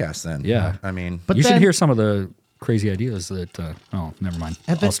Right. podcast then. Yeah. I mean, But you should then- hear some of the crazy ideas that. Oh, never mind.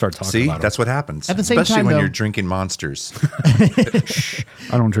 I'll start talking see, about that's them. what happens. At the same Especially time, when though- you're drinking Monsters.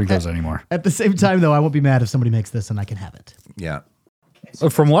 I don't drink those anymore. At the same time, though, I won't be mad if somebody makes this and I can have it. Yeah.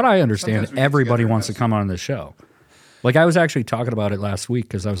 From what I understand, Sometimes we get everybody together wants to and come on this show. Like I was actually talking about it last week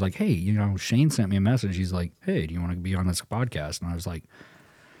because I was like, hey, you know, Shane sent me a message. He's like, hey, do you want to be on this podcast? And I was like,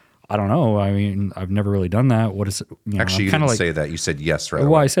 I don't know. I mean, I've never really done that. What is it? You know, Actually, you I'm didn't kinda like, say that. You said yes right well,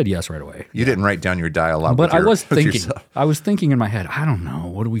 away. I said yes right away. You didn't write down your dialogue. But with I your- was with thinking, yourself. I was thinking in my head, I don't know,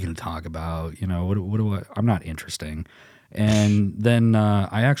 what are we going to talk about? You know, what do I? I'm not interesting. And then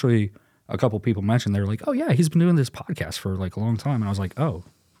I actually, a couple people mentioned they were like, oh yeah, he's been doing this podcast for like a long time, and I was like, oh,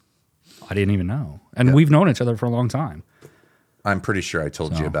 I didn't even know. And we've known each other for a long time, I'm pretty sure I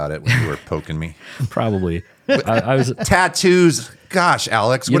told you about it when you were poking me. probably. I was Tattoos. Gosh,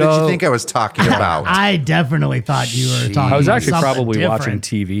 Alex, what did you think I was talking about? I definitely thought you were talking. I was about actually something probably watching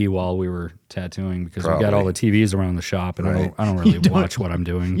different. TV while we were tattooing because we got Probably. all the TVs around the shop, and Right. I don't really You don't- watch what I'm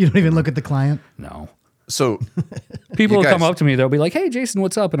doing. You don't even look at the client. No. So People You will come guys- up to me. They'll be like, "Hey, Jason,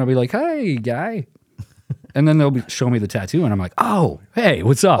 what's up?" And I'll be like, "Hey, guy." And then they'll show me the tattoo, and I'm like, "Oh, hey,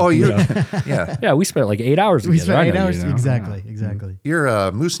 what's up?" Oh, You you're know? yeah. Yeah, we spent like 8 hours together. We spent I 8 know, hours. you know? Exactly. Exactly. You're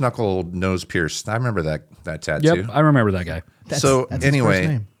a moose knuckle nose pierced. I remember that tattoo. Yep, I remember that guy. So That's his first anyway,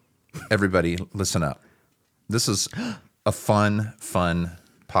 name. everybody, listen up. This is a fun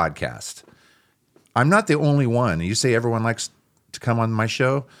podcast. I'm not the only one. You say everyone likes to come on my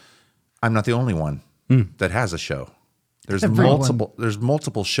show. I'm not the only one that has a show. There's Everyone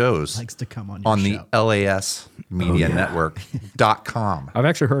multiple shows likes to come on your the show. LAS Media Network.com. I've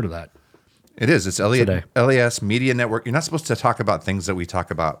actually heard of that. It is. It's Today. LAS Media Network. You're not supposed to talk about things that we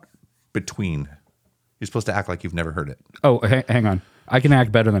talk about between. You're supposed to act like you've never heard it. Oh, hang on. I can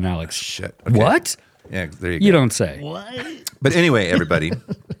act better than Alex. Shit. Okay. What? Yeah, there you go. You don't say. But anyway, everybody,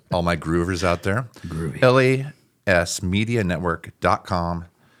 all my groovers out there, LASmedianetwork.com.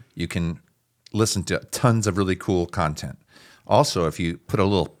 You can listen to tons of really cool content. Also, if you put a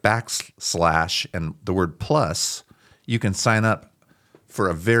little backslash and the word plus, you can sign up for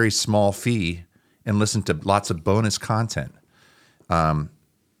a very small fee and listen to lots of bonus content.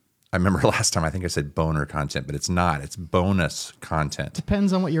 I remember last time I think I said boner content, but it's not. It's bonus content.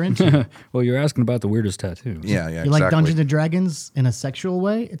 Depends on what you're into. Well, you're asking about the weirdest tattoos. Yeah, yeah, You like exactly. Dungeons and Dragons in a sexual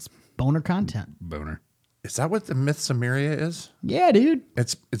way? It's boner content. Boner. Is that what the Myths of Myria is? Yeah, dude.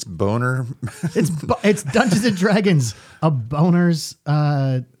 It's boner. It's Dungeons and Dragons. A boner's.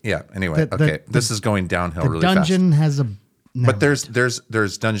 Yeah. Anyway, The- okay. This is going downhill The really dungeon has a. fast. But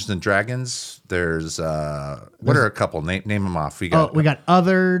there's Dungeons and Dragons. There's what are a couple? Name them off. We got We got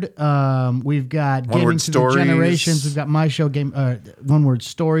Othered. We've got One Gaming Word Through Stories. the Generations. We've got My Show Game. One Word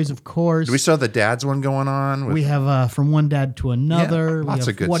Stories, of course. Do we still have the dads one going on? With We have From One Dad to Another. Yeah, lots we have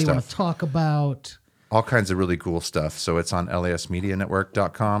of good What do you want stuff. to talk about? all kinds of really cool stuff. So it's on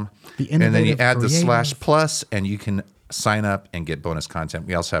LASmedianetwork.com. The And then you innovative, add the creative. /plus and you can sign up and get bonus content.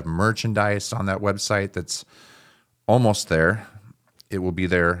 We also have merchandise on that website that's almost there. It will be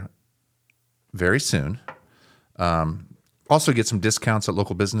there very soon. Also get some discounts at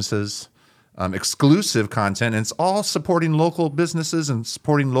local businesses, exclusive content, and it's all supporting local businesses and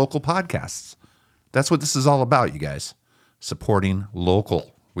supporting local podcasts. That's what this is all about, you guys. Supporting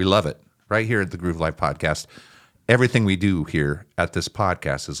local. We love it. Right here at the Groove Life Podcast. Everything we do here at this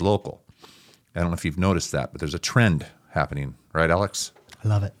podcast is local. I don't know if you've noticed that, but there's a trend happening. Right, Alex? I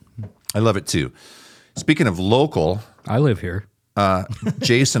love it. I love it too. Speaking of local, I live here.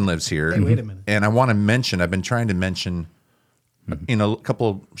 Jason lives here. Hey, wait a minute. And I want to mention, I've been trying to mention in a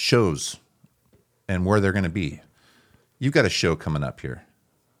couple shows and where they're going to be. You've got a show coming up here.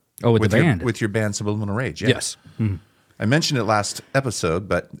 Oh, with the band. With your band Subliminal Rage. Yeah. Yes. I mentioned it last episode,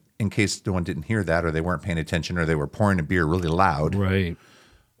 but in case no one didn't hear that or they weren't paying attention or they were pouring a beer really loud, Right.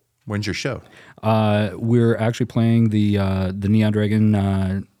 when's your show? We're actually playing the Neon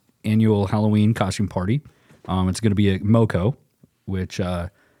Dragon annual Halloween costume party. It's going to be at MoCo, which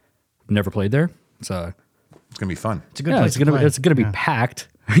never played there. It's going to be fun. It's a good place to play. It's going to be packed.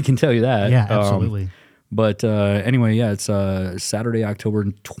 I can tell you that. Yeah, absolutely. But anyway, yeah, it's Saturday, October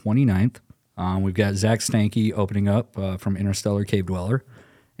 29th. We've got Zach Stanky opening up from Interstellar Cave Dweller,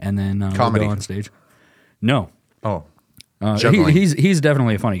 and then we'll Comedy. go on stage. No, Oh, he, juggling. he's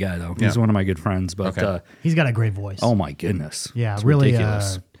definitely a funny guy though. He's Yeah. one of my good friends. But Okay. He's got a great voice. oh my goodness, yeah, it's really.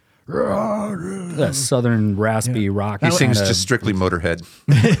 ridiculous. That southern raspy rock. He sings kinda just strictly Motorhead.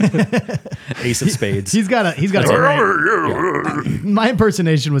 Ace of Spades. He's got a great. My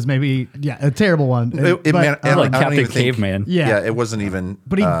impersonation was maybe a terrible one. It But, man, and like I don't Captain even think- Caveman. Yeah. it wasn't even.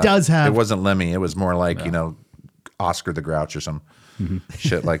 But he does have- It wasn't Lemmy. It was more like Oscar the Grouch or some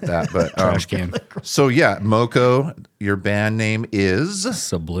shit like that. But Trash can. So yeah, Moco. Your band name is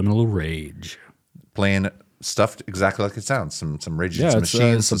Subliminal Rage. playing stuff exactly like it sounds. Some Rage Yeah, Against the it's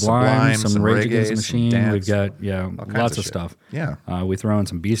Machine, Sublime, some Rage Against the reggae, Machine. some We've dance, got all kinds lots of shit. stuff. Yeah, We throw in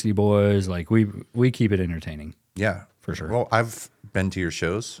some Beastie Boys. Like we keep it entertaining. yeah, For sure. Well, I've been to your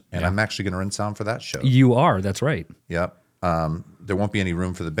shows, and I'm actually going to run sound for that show. You are. That's right. Yep. There won't be any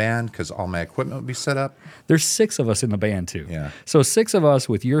room for the band because all my equipment will be set up. There's 6 of us in the band too. Yeah. So 6 of us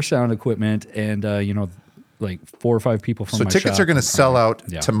with your sound equipment and like 4 or 5 people from So my tickets shop. are going to sell out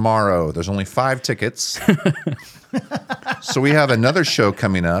Yeah. tomorrow. There's only 5 tickets. So we have another show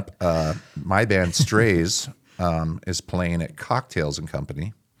coming up. My band Strays is playing at Cocktails and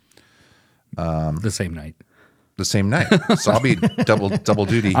Company the same night. the same night. So I'll be double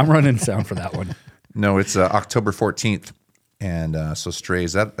duty. I'm running sound for that one. No, it's October 14th. And so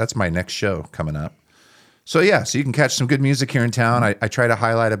Strays, that's my next show coming up. So yeah, so you can catch some good music here in town. I try to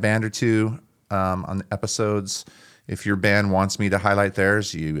highlight a band or two on the episodes. If your band wants me to highlight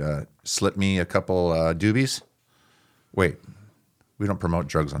theirs, you slip me a couple doobies. Wait, we don't promote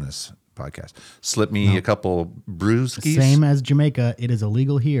drugs on this podcast. Slip me a couple brewskis. Same as Jamaica, it is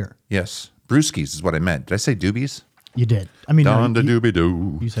illegal here. Yes, brewskis is what I meant. Did I say doobies? You did. I mean, Don the doobie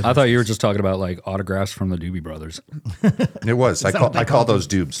doo. You said I thought you were just talking about like autographs from the Doobie Brothers. It was. I call those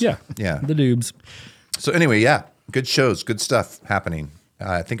doobs. Yeah. Yeah. The Doobs. So anyway, yeah, good shows, good stuff happening.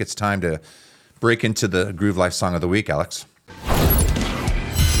 I think it's time to break into the Groove Life Song of the Week, Alex.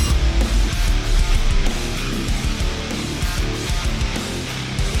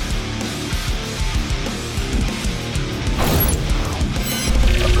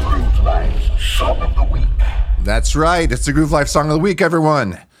 Groove Life Song of the Week. That's right. It's the Groove Life Song of the Week,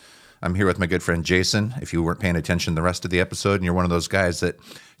 everyone. I'm here with my good friend Jason. If you weren't paying attention the rest of the episode and you're one of those guys that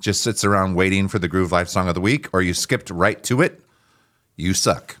just sits around waiting for the Groove Life Song of the Week, or you skipped right to it, you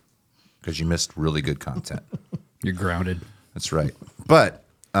suck because you missed really good content. You're grounded. That's right. But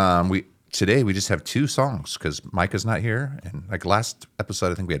today we just have 2 songs because Micah's not here. And like last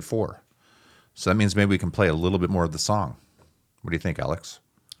episode, I think we had 4. So that means maybe we can play a little bit more of the song. What do you think, Alex?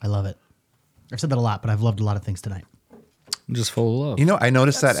 I love it. I've said that a lot, but I've loved a lot of things tonight. I'm just full of love. You know, I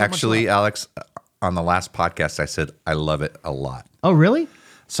noticed That's that so much actually, love. Alex, on the last podcast, I said, I love it a lot. Oh, really?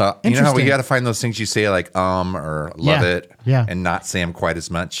 So, you know how we Interesting. got to find those things you say like, or love Yeah, it, yeah. and not say them quite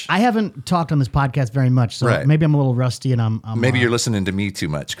as much. I haven't talked on this podcast very much, so Right. maybe I'm a little rusty, and I'm Maybe you're listening to me too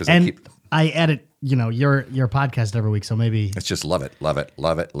much because I and keep, I edit, your podcast every week, so maybe it's just love it, love it,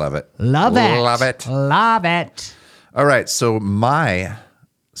 love it, love it. love it, Love it. love it. All right, so my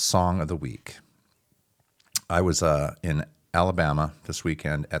song of the week. I was in Alabama this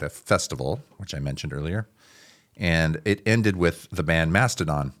weekend at a festival, which I mentioned earlier, and it ended with the band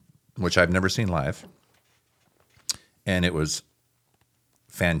Mastodon, which I've never seen live, and it was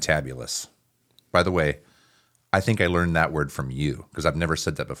fantabulous. By the way, I think I learned that word from you because I've never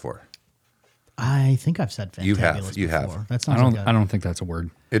said that before. I think I've said fantabulous You have, you have. before. That I sounds don't like think that's a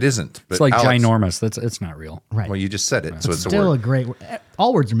word. It isn't. But It's like Alex, ginormous. It's not real. right. Well, you just said it, so it's a Still word. a great word.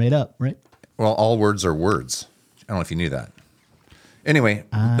 All words are made up, right? Well, all words are words. I don't know if you knew that. Anyway,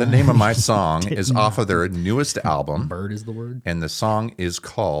 the name of my song is off of their newest album, Bird is the word. and the song is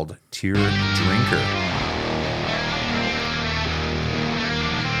called Tear Drinker.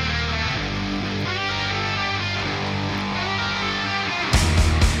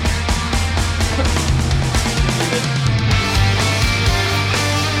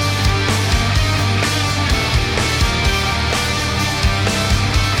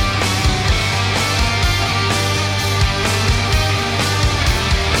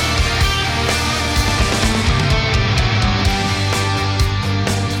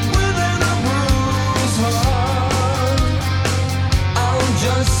 Within a bruised heart, I'll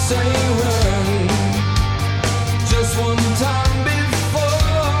just say when, just one time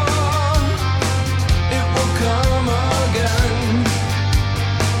before it will come again.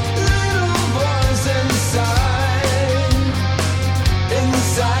 Little voice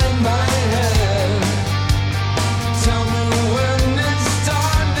inside my head, tell me when it's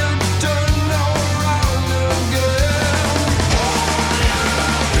time to turn around again.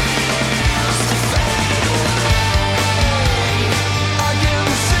 I can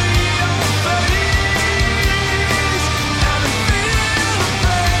see your face, and I feel the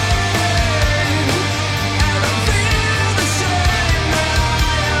pain, and I feel the shame that I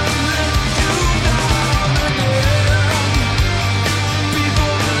have let you down again.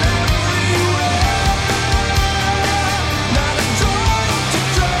 People everywhere, not a drop to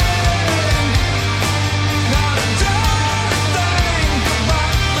drink, not a damn thing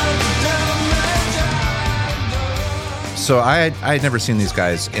about the damage I've done. So I had never seen these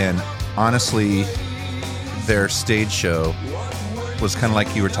guys, and honestly, their stage show was kind of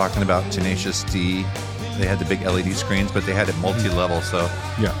like you were talking about Tenacious D. They had the big LED screens, but they had it multi-level. So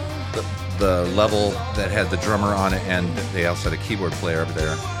Yeah. the level that had the drummer on it, and they also had a keyboard player over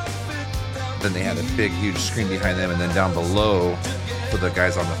there. Then they had a big, huge screen behind them, and then down below, for the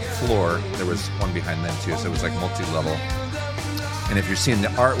guys on the floor, there was one behind them too. So it was like multi-level. And if you're seeing the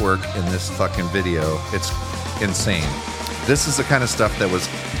artwork in this fucking video, it's insane. This is the kind of stuff that was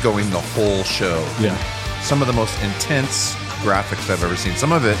going the whole show. Yeah. Some of the most intense graphics I've ever seen.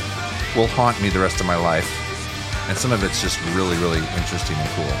 Some of it will haunt me the rest of my life. And some of it's just really, really interesting and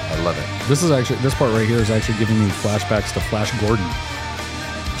cool. I love it. This part right here is actually giving me flashbacks to Flash Gordon.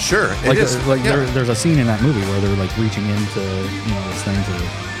 Sure, Like, it is. like Yeah. there's a scene in that movie where they're like reaching into this thing to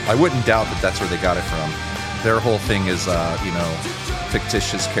I wouldn't doubt that that's where they got it from. Their whole thing is,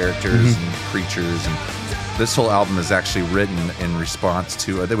 fictitious characters and creatures, and this whole album is actually written in response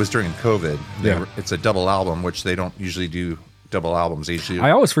to. It was during COVID. It's a double album, which they don't usually do double albums.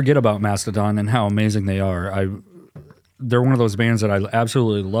 I always forget about Mastodon and how amazing they are. They're one of those bands that I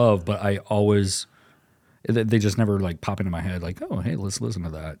absolutely love, but they just never like pop into my head. Like, oh, hey, let's listen to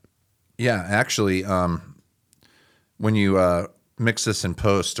that. Yeah, actually, when you mix this in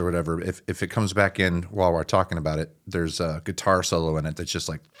post or whatever, if it comes back in while we're talking about it, there's a guitar solo in it that's just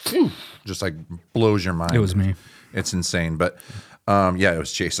like blows your mind. It was me. It's insane. But it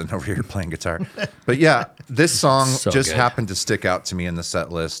was Jason over here playing guitar. But yeah, this song just happened to stick out to me in the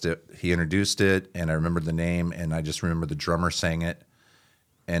set list. He introduced it, and I remembered the name, and I just remember the drummer sang it,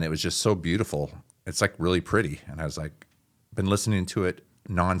 and it was just so beautiful. It's like really pretty, and I was like, been listening to it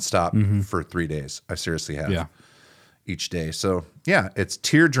nonstop for 3 days. I seriously have. Yeah. Each day. So yeah, it's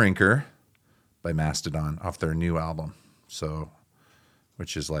Tear Drinker by Mastodon off their new album. So,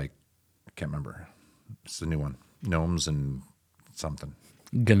 which is like, I can't remember. It's the new one. Gnomes and something.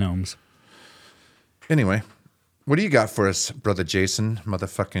 Gnomes. Anyway, what do you got for us, brother Jason,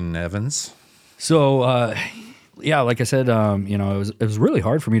 motherfucking Evans? So, like I said, it was really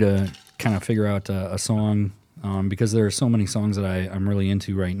hard for me to kind of figure out a song because there are so many songs that I'm really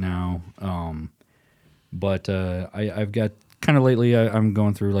into right now. But I've got kind of lately, I'm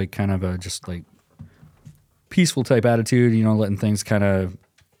going through like kind of a just like peaceful type attitude, letting things kind of,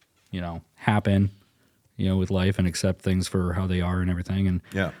 happen, with life and accept things for how they are and everything. And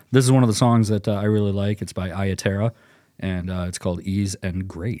this is one of the songs that I really like. It's by Ayaterra, and it's called Ease and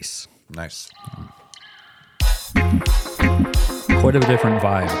Grace. Nice. Quite a different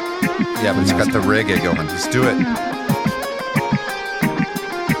vibe. Yeah, but it's got the reggae going. Just do it.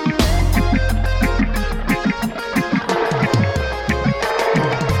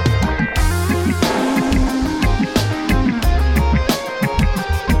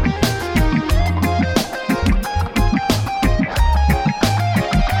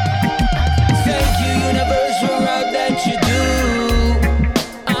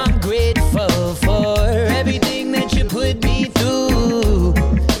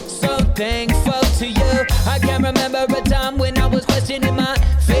 Remember a time when I was questioning my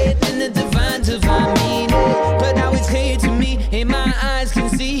faith in the divine meaning, but now it's clear to me, and my eyes can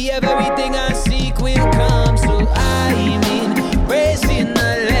see everything I seek will come. So I'm embracing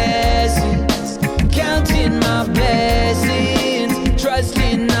the lessons, counting my blessings,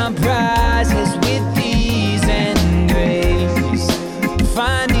 trusting the process with ease and grace,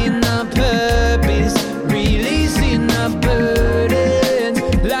 finding the purpose, releasing the burdens.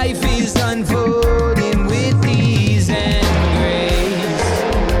 Life is unfolding with ease and grace.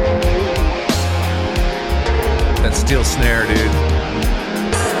 That steel snare, dude.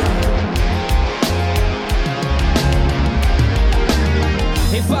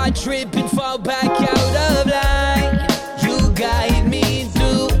 If I trip and fall back out of line, you guide me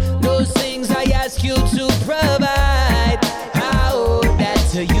through those things I ask you to provide. I owe that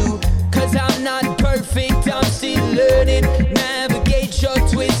to you, 'cause I'm not perfect, I'm still learning. Navigate your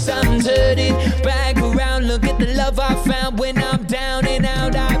twists, I'm turning back around. Look at the love I found when I'm down and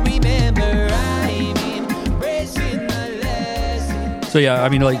out. I remember I'm embracing the lesson. So yeah, I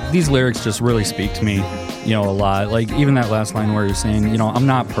mean, like these lyrics just really speak to me, a lot. Like even that last line where you're saying, I'm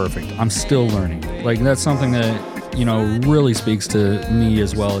not perfect, I'm still learning. Like that's something that, really speaks to me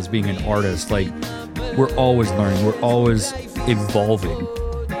as well as being an artist. Like we're always learning, we're always evolving.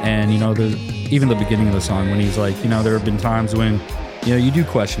 And, even the beginning of the song when he's like, there have been times when, you do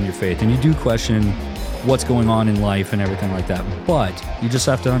question your faith and you do question what's going on in life and everything like that. But you just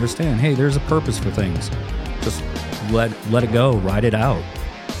have to understand, hey, there's a purpose for things. Just let it go, ride it out.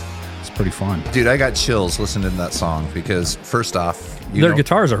 It's pretty fun. Dude, I got chills listening to that song because first off, their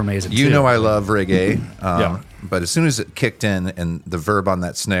guitars are amazing too. I love reggae. Yeah. But as soon as it kicked in and the verb on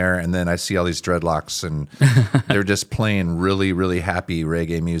that snare, and then I see all these dreadlocks and they're just playing really, really happy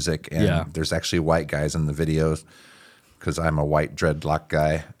reggae music. And there's actually white guys in the videos because I'm a white dreadlock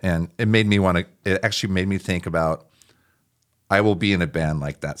guy. And it actually made me think about, I will be in a band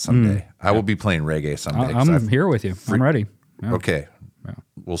like that someday. I will be playing reggae someday. I'm here with you. I'm ready. Yeah. Okay. Yeah.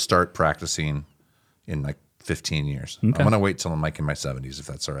 We'll start practicing in like 15 years. Okay. I'm going to wait till I'm like in my 70s, if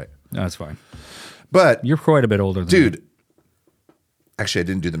that's all right. That's fine. But you're quite a bit older than dude. me. Actually, I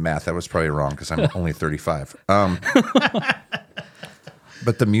didn't do the math. That was probably wrong because I'm only 35. But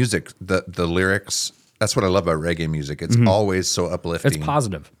the music, the lyrics, that's what I love about reggae music. It's always so uplifting. It's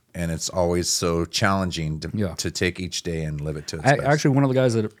positive. and it's always so challenging to take each day and live it to its best. Actually, one of the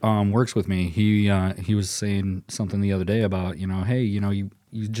guys that works with me, he was saying something the other day about, hey, you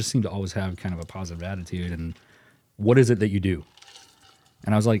just seem to always have kind of a positive attitude, and what is it that you do?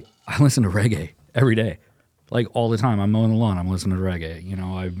 And I was like, I listen to reggae every day, like all the time. I'm mowing the lawn, I'm listening to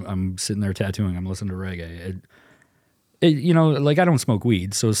reggae. I'm sitting there tattooing, I'm listening to reggae. Like I don't smoke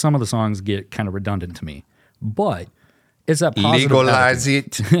weed, so some of the songs get kind of redundant to me, but it's that positive legalize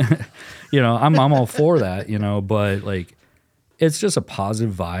attitude. it. I'm all for that, but like, it's just a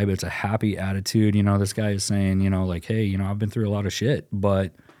positive vibe. It's a happy attitude. This guy is saying, like, hey, I've been through a lot of shit,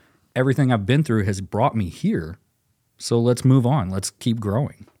 but everything I've been through has brought me here. So let's move on. Let's keep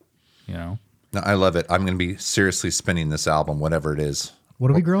growing, No, I love it. I'm going to be seriously spinning this album, whatever it is.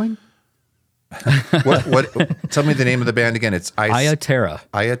 What are we growing? What? Tell me the name of the band again. It's Ayaterra.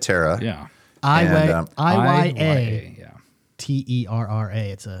 Ayaterra. Yeah. IYA. Yeah. TERRA.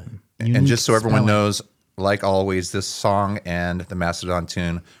 It's a unique and just so everyone spelling. knows, like always, this song and the Mastodon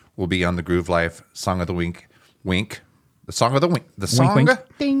tune will be on the Groove Life Song of the Wink. The Song of the Wink. The song. Wink.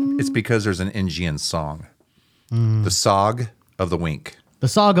 Ding. It's because there's an NGN song. The Sog of the Wink. The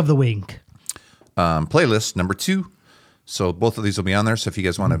Sog of the Wink. Playlist number 2. So both of these will be on there. So if you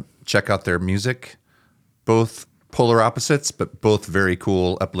guys want to check out their music, both polar opposites, but both very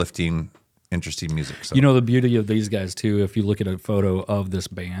cool, uplifting, interesting music. So. The beauty of these guys too, if you look at a photo of this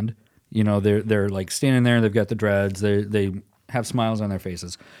band, they're like standing there, they've got the dreads, they have smiles on their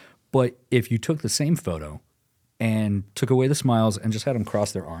faces. But if you took the same photo and took away the smiles and just had them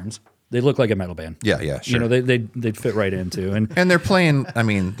cross their arms, they look like a metal band. Yeah, sure. They'd fit right into. And they're playing,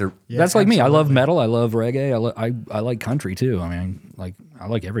 that's like me. I love metal. I love reggae. I like country too. I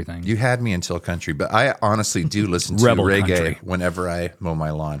like everything. You had me until country, but I honestly do listen to Rebel reggae country. whenever I mow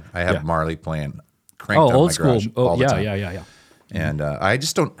my lawn. I have Marley playing cranked on old my school. garage all the time. Yeah. And I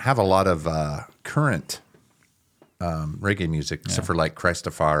just don't have a lot of current reggae music, except for like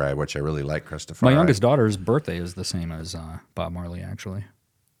Christafari, which I really like Christafari. My youngest daughter's birthday is the same as Bob Marley, actually.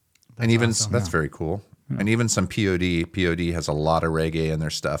 That's very cool. Yeah. And even some POD. POD has a lot of reggae in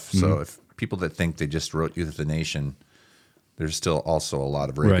their stuff. So if people that think they just wrote Youth of the Nation, there's still also a lot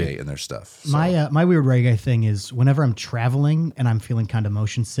of reggae in their stuff. So. My weird reggae thing is whenever I'm traveling and I'm feeling kind of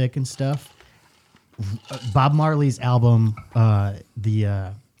motion sick and stuff, Bob Marley's album, Bob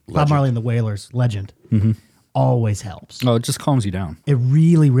Marley and the Wailers, Legend, always helps. Oh, it just calms you down. It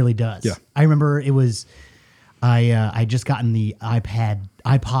really, really does. Yeah. I remember it was, I just gotten the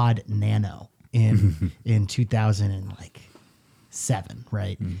iPod Nano in 2007,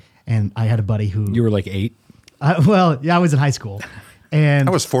 right? And I had a buddy who... You were like 8? I was in high school. And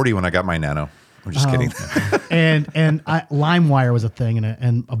I was 40 when I got my Nano. I'm just kidding. and LimeWire was a thing,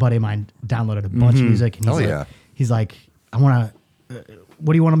 and a buddy of mine downloaded a bunch of music. And he's like, I want to.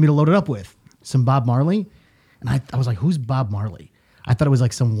 What do you want me to load it up with? Some Bob Marley? And I was like, who's Bob Marley? I thought it was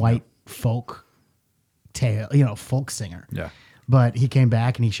like some white folk folk singer. Yeah. But he came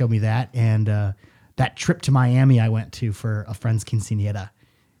back and he showed me that, and that trip to Miami I went to for a friend's quinceañera,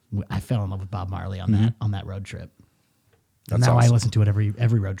 I fell in love with Bob Marley on that road trip. And now I listen to it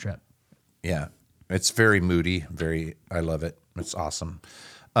every road trip. Yeah, it's very moody. I love it. It's awesome.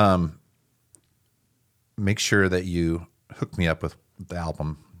 Make sure that you hook me up with the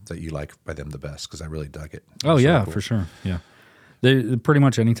album that you like by them the best, because I really dug it. Oh yeah, cool. For sure. Yeah, they pretty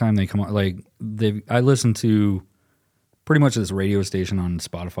much anytime they come on, I listen to pretty much this radio station on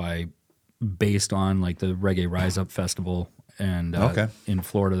Spotify based on like the Reggae Rise Up Festival and in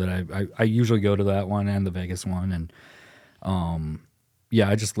Florida that I usually go to that one and the Vegas one, and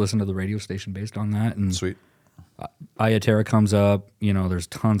I just listen to the radio station based on that. And sweet. Ayaterra comes up. There's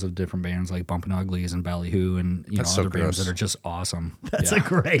tons of different bands like Bumpin' Uglies and Ballyhoo and other bands that are just awesome. That's a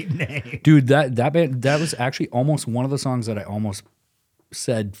great name, dude. That band, that was actually almost one of the songs that I almost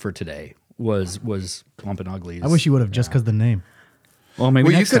said for today was Bumpin' Uglies. I wish you would have just because the name. Well,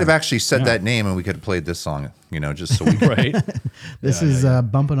 maybe you could have actually said that name and we could have played this song, just so we could. Right. This is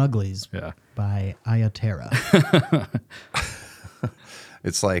Bumpin' Uglies by Ayaterra.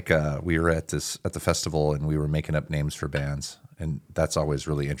 It's like we were at the festival and we were making up names for bands, and that's always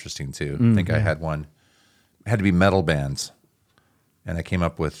really interesting too. I think I had one. It had to be metal bands, and I came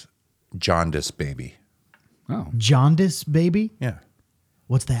up with Jaundice Baby. Oh, Jaundice Baby? Yeah.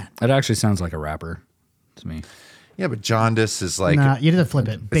 What's that? It actually sounds like a rapper to me. Yeah, but jaundice is like... Nah, you did to flip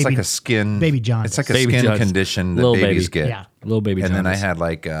it. It's like a skin... Baby jaundice. It's like a skin condition that babies get. Yeah. Little baby jaundice. And then I had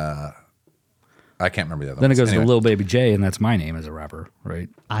like... I can't remember the other Then ones. it goes to Lil Baby J, and that's my name as a rapper, right?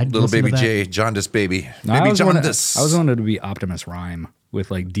 Little Baby J, Jaundice Baby. No, Baby Jaundice. I was wanted to be Optimus Rhyme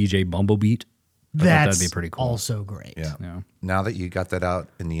with like DJ Bumblebeat. That's that'd be pretty cool. also great. Yeah. Yeah. Now that you got that out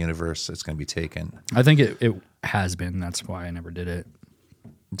in the universe, it's going to be taken. I think it has been. That's why I never did it.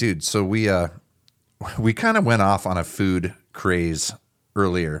 Dude, so we kind of went off on a food craze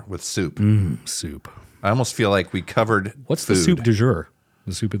earlier with soup. Soup. I almost feel like we covered What's food. the soup du jour?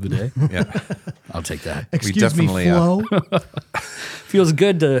 The soup of the day? Yeah. I'll take that. Excuse me, definitely, Flo. Feels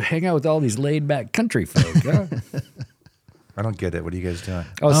good to hang out with all these laid back country folk. Huh? I don't get it. What are you guys doing?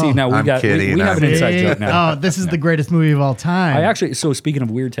 Oh, see, now I'm we kidding, have an I'm inside joke now. Oh, this is the greatest movie of all time. I actually, so speaking of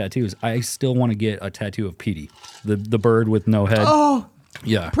weird tattoos, I still want to get a tattoo of Petey, the bird with no head. Oh,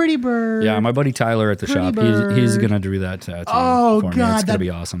 yeah. Pretty Bird. Yeah, my buddy Tyler at the Pretty shop, Bird. he's going to do that tattoo Oh, for me. God. It's going to be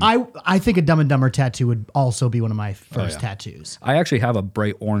awesome. I think a Dumb and Dumber tattoo would also be one of my first yeah. tattoos. I actually have a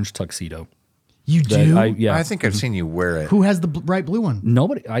bright orange tuxedo. You that do? I think I've seen you wear it. Who has the bright blue one?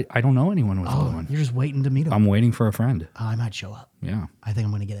 Nobody, I don't know anyone with the blue one. You're just waiting to meet him. I'm waiting for a friend. I might show up. Yeah. I think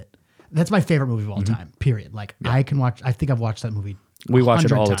I'm going to get it. That's my favorite movie of all time, period. Like, I think I've watched that movie We watch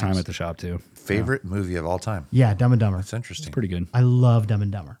it 100 all the times. time at the shop too. Favorite movie of all time. Yeah, Dumb and Dumber. That's interesting. Pretty good. I love Dumb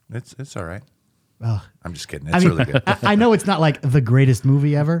and Dumber. It's all right. Ugh. I'm just kidding. It's really good. I know it's not like the greatest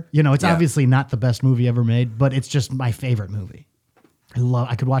movie ever. You know, it's Yeah. obviously not the best movie ever made, but it's just my favorite movie.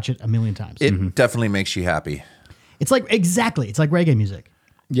 I could watch it a million times. It definitely makes you happy. It's like reggae music.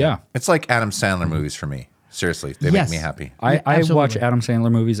 Yeah. It's like Adam Sandler movies for me. Seriously, they Yes. make me happy. I absolutely. watch Adam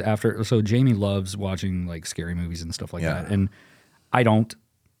Sandler movies after. So Jamie loves watching like scary movies and stuff like Yeah. that, and I don't.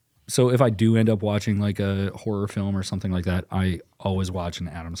 So if I do end up watching like a horror film or something like that, I always watch an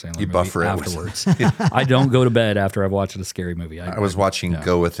Adam Sandler You movie buffer it. afterwards. I don't go to bed after I've watched a scary movie. I was watching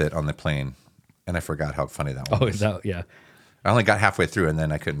Go With It on the plane, and I forgot how funny that one Oh, was. is that yeah? I only got halfway through, and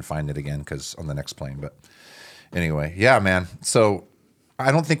then I couldn't find it again because on the next plane. But anyway, yeah, man. So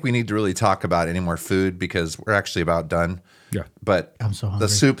I don't think we need to really talk about any more food because we're actually about done. Yeah. But I'm so hungry.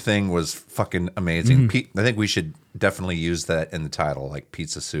 the soup thing was fucking amazing. I think we should definitely use that in the title. Like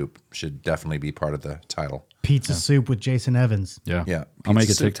pizza soup should definitely be part of the title. Pizza soup with Jason Evans. Yeah, Yeah, I'll make a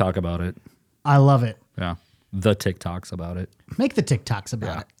pizza soup. TikTok about it. I love it. Yeah, the TikToks about it. Make the TikToks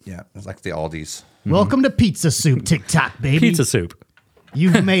about it. Yeah, it's like the Aldi's. Welcome to Pizza Soup TikTok, baby. Pizza soup,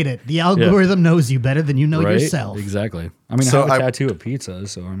 You've made it. The algorithm knows you better than you know right? yourself. Exactly. I mean, So I have a I- tattoo of pizza,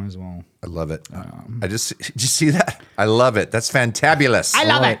 so I might as well. I love it. Did you see that? I love it. That's fantabulous. I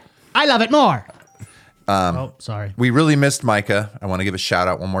love it. I love it more. Oh, sorry. We really missed Micah. I want to give a shout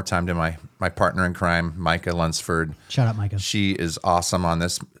out one more time to my partner in crime, Micah Lunsford. Shout out, Micah. She is awesome on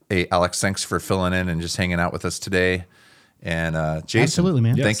this. Hey, Alex, thanks for filling in and just hanging out with us today. And Jason, Absolutely,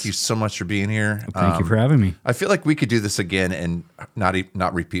 man. Thank Yes. you so much for being here. Thank you for having me. I feel like we could do this again and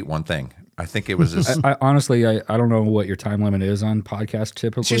not repeat one thing. I think it was just, I honestly, I don't know what your time limit is on podcasts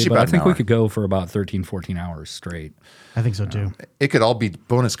typically, usually but I about an think we hour. could go for about 13, 14 hours straight. I think so too. it could all be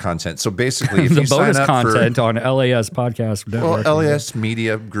bonus content. So basically, if The you sign bonus up content on LAS Podcast Network. LAS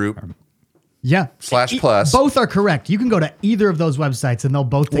Media Group Yeah. /plus. Both are correct. You can go to either of those websites and they'll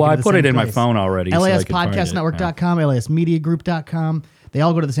both take Well, you I to the put same it in my place. phone already, so I could find it. LASpodcastnetwork.com, LASmediagroup.com. They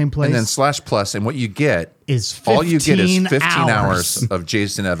all go to the same place. and then /plus, and what you get Is all you get is 15 15 hours. hours of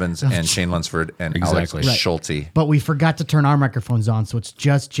Jason Evans and Shane Lunsford and Exactly. Alex Right. Schulte. But we forgot to turn our microphones on, so it's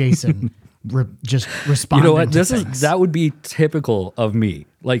just Jason just responding. You know what? to This things. is that would be typical of me.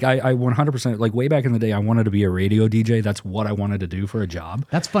 Like I 100% like way back in the day, I wanted to be a radio DJ. That's what I wanted to do for a job.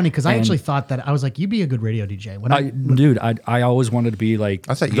 That's funny because I And- actually thought that I was like, you'd be a good radio DJ. When I always wanted to be like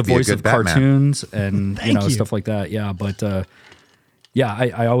I thought the you'd be a voice good of Batman. cartoons and Thank you. stuff like that. Yeah, but yeah,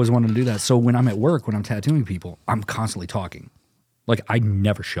 I always wanted to do that. So when I'm at work, when I'm tattooing people, I'm constantly talking. Like I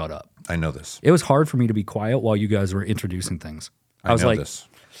never shut up. I know this. It was hard for me to be quiet while you guys were introducing things. I was know like, this.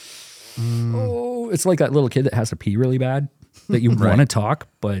 oh, it's like that little kid that has to pee really bad that you want to talk,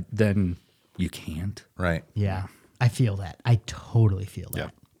 but then you can't. Right. yeah, I feel that. I totally feel that. Yeah.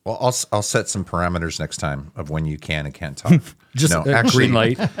 Well, I'll set some parameters next time of when you can and can't talk. Just no, a actually, green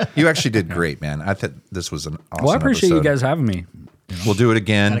light. You actually did great, man. I thought this was an awesome Well, I appreciate you episode. guys having me. We'll do it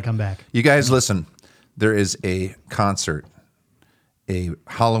again. Gotta come back. You guys, listen. There is a concert, a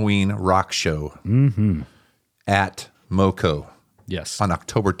Halloween rock show at MoCo Yes. on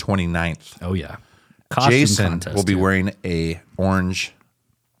October 29th. Oh yeah. Costume Jason contest, will be too. wearing a orange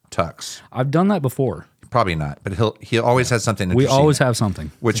tux. I've done that before. Probably not, but he always has something. We interesting. always have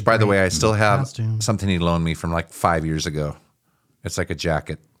something. Which, by the way, I still have costume. something he loaned me from like 5 years ago. It's like a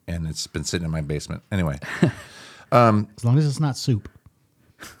jacket, and it's been sitting in my basement. Anyway, As long as it's not soup.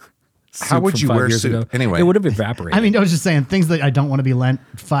 how Soup would from you 5 wear years soup? ago. Anyway, It would have evaporated. I mean, I was just saying things that I don't want to be lent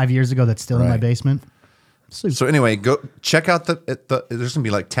 5 years ago that's still in my Right. basement. Soup. so anyway, go check out the there's gonna be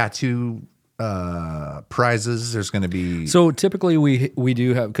like tattoo prizes? There's going to be. So typically we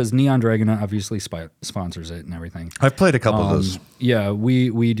do have, because Neon Dragon obviously sponsors it and everything. I've played a couple of those. Yeah,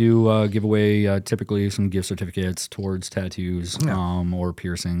 we do give away typically some gift certificates towards tattoos or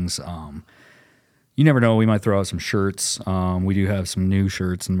piercings. You never know, we might throw out some shirts. We do have some new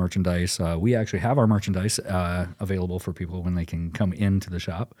shirts and merchandise. We actually have our merchandise available for people when they can come into the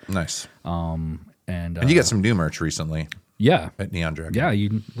shop. Nice. And you got some new merch recently. Yeah. At Neon Dragon. Yeah,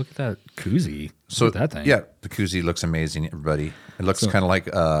 you look at that koozie. So look at that thing. Yeah, the koozie looks amazing, everybody. It looks kind of like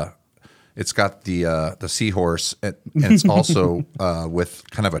it's got the seahorse, and it's also with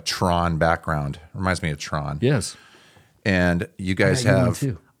kind of a Tron background. Reminds me of Tron. Yes. And you guys I got you one have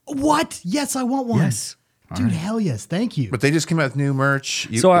too. What? Yes, I want one. Yes. Dude, hell yes. Thank you. But they just came out with new merch.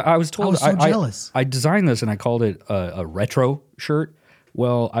 So I was told, I was so jealous. I designed this and I called it a retro shirt.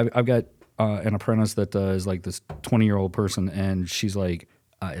 Well, I've got an apprentice that is like this 20-year-old person, and she's like,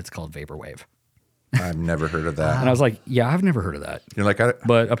 it's called Vaporwave. I've never heard of that. And I was like, yeah, I've never heard of that. You're like,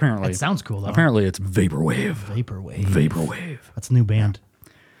 but apparently, That sounds cool, though. Apparently, it's Vaporwave. Vaporwave. Vaporwave. That's a new band.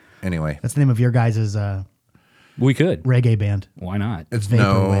 Anyway, That's the name of your guys' We could. reggae band. Why not? it's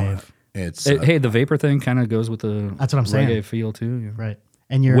Vaporwave. It's Hey, the vapor thing kind of goes with the That's what I'm saying. reggae feel too. Yeah. Right.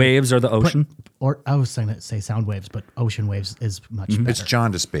 And your Waves are the ocean. Or I was saying that say sound waves, but ocean waves is much better. it's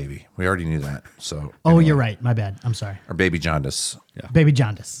jaundice, baby. We already knew that. So Oh, anyway, you're right. My bad. I'm sorry. Our baby jaundice. Baby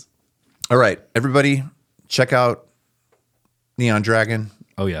jaundice. All right, everybody, check out Neon Dragon.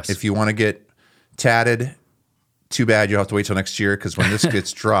 Oh, yes. If you want to get tatted, too bad you'll have to wait till next year, because when this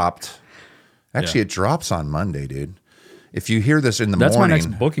gets dropped, actually it drops on Monday, dude. If you hear this in the That's morning, my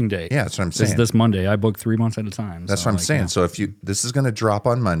next booking date. Yeah, that's what I'm saying. Is this Monday. I book 3 months at a time. That's so what I'm like, saying. yeah. So if this is going to drop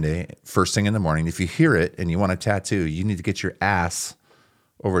on Monday, first thing in the morning. If you hear it and you want a tattoo, you need to get your ass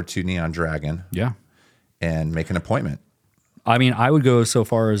over to Neon Dragon. Yeah. And make an appointment. I mean, I would go so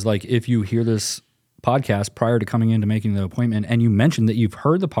far as like, if you hear this podcast prior to coming in to making the appointment, and you mentioned that you've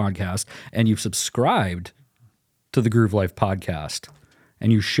heard the podcast and you've subscribed to the Groove Life podcast,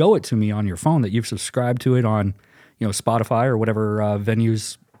 and you show it to me on your phone that you've subscribed to it on, Spotify or whatever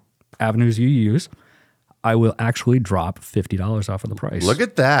avenues you use, I will actually drop $50 off of the price. Look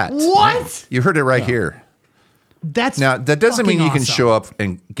at that. What? You heard it right here. That's Now, that doesn't mean fucking you can awesome. show up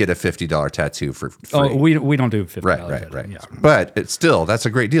and get a $50 tattoo for free. Oh, we don't do $50. Right. Yeah. But it's still, that's a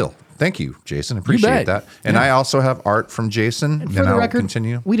great deal. Thank you, Jason. Appreciate bet. that. And I also have art from Jason, and For the I'll record,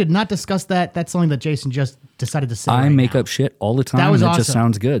 continue. we did not discuss that. That's something that Jason just decided to say. I right make now. up shit all the time. That was and awesome. It just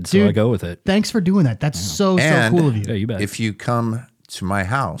sounds good, so Dude, I go with it. Thanks for doing that. That's so And cool of you. Yeah, you bet. If you come to my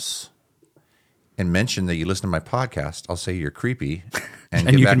house and mention that you listen to my podcast, I'll say you're creepy and,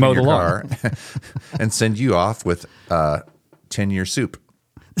 And get you back can mow in your the lawn. car and send you off with 10-year soup.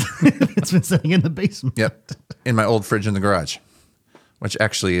 It's been sitting in the basement. Yep. In my old fridge in the garage, which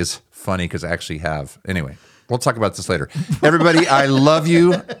actually is funny because I actually have. Anyway, we'll talk about this later. Everybody, I love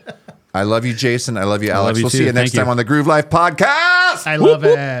you. I love you, Jason. I love you, Alex. love you We'll too. see you next Thank time you. on the Groove Life Podcast. I love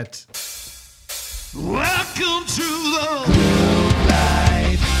it. Welcome to the Groove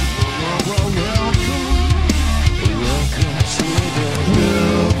Life. Welcome to the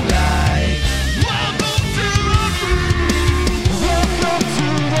Groove Life. Welcome to the Groove. Welcome to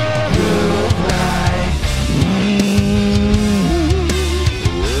the Groove Life. Welcome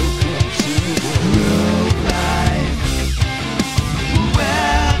to the Groove Life.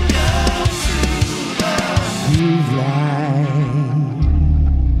 Welcome to the Groove Life.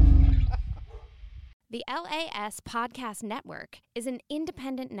 The LAS Podcast Network is an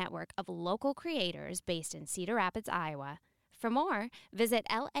independent network of local creators based in Cedar Rapids, Iowa. For more, visit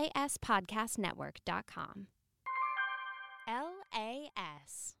laspodcastnetwork.com.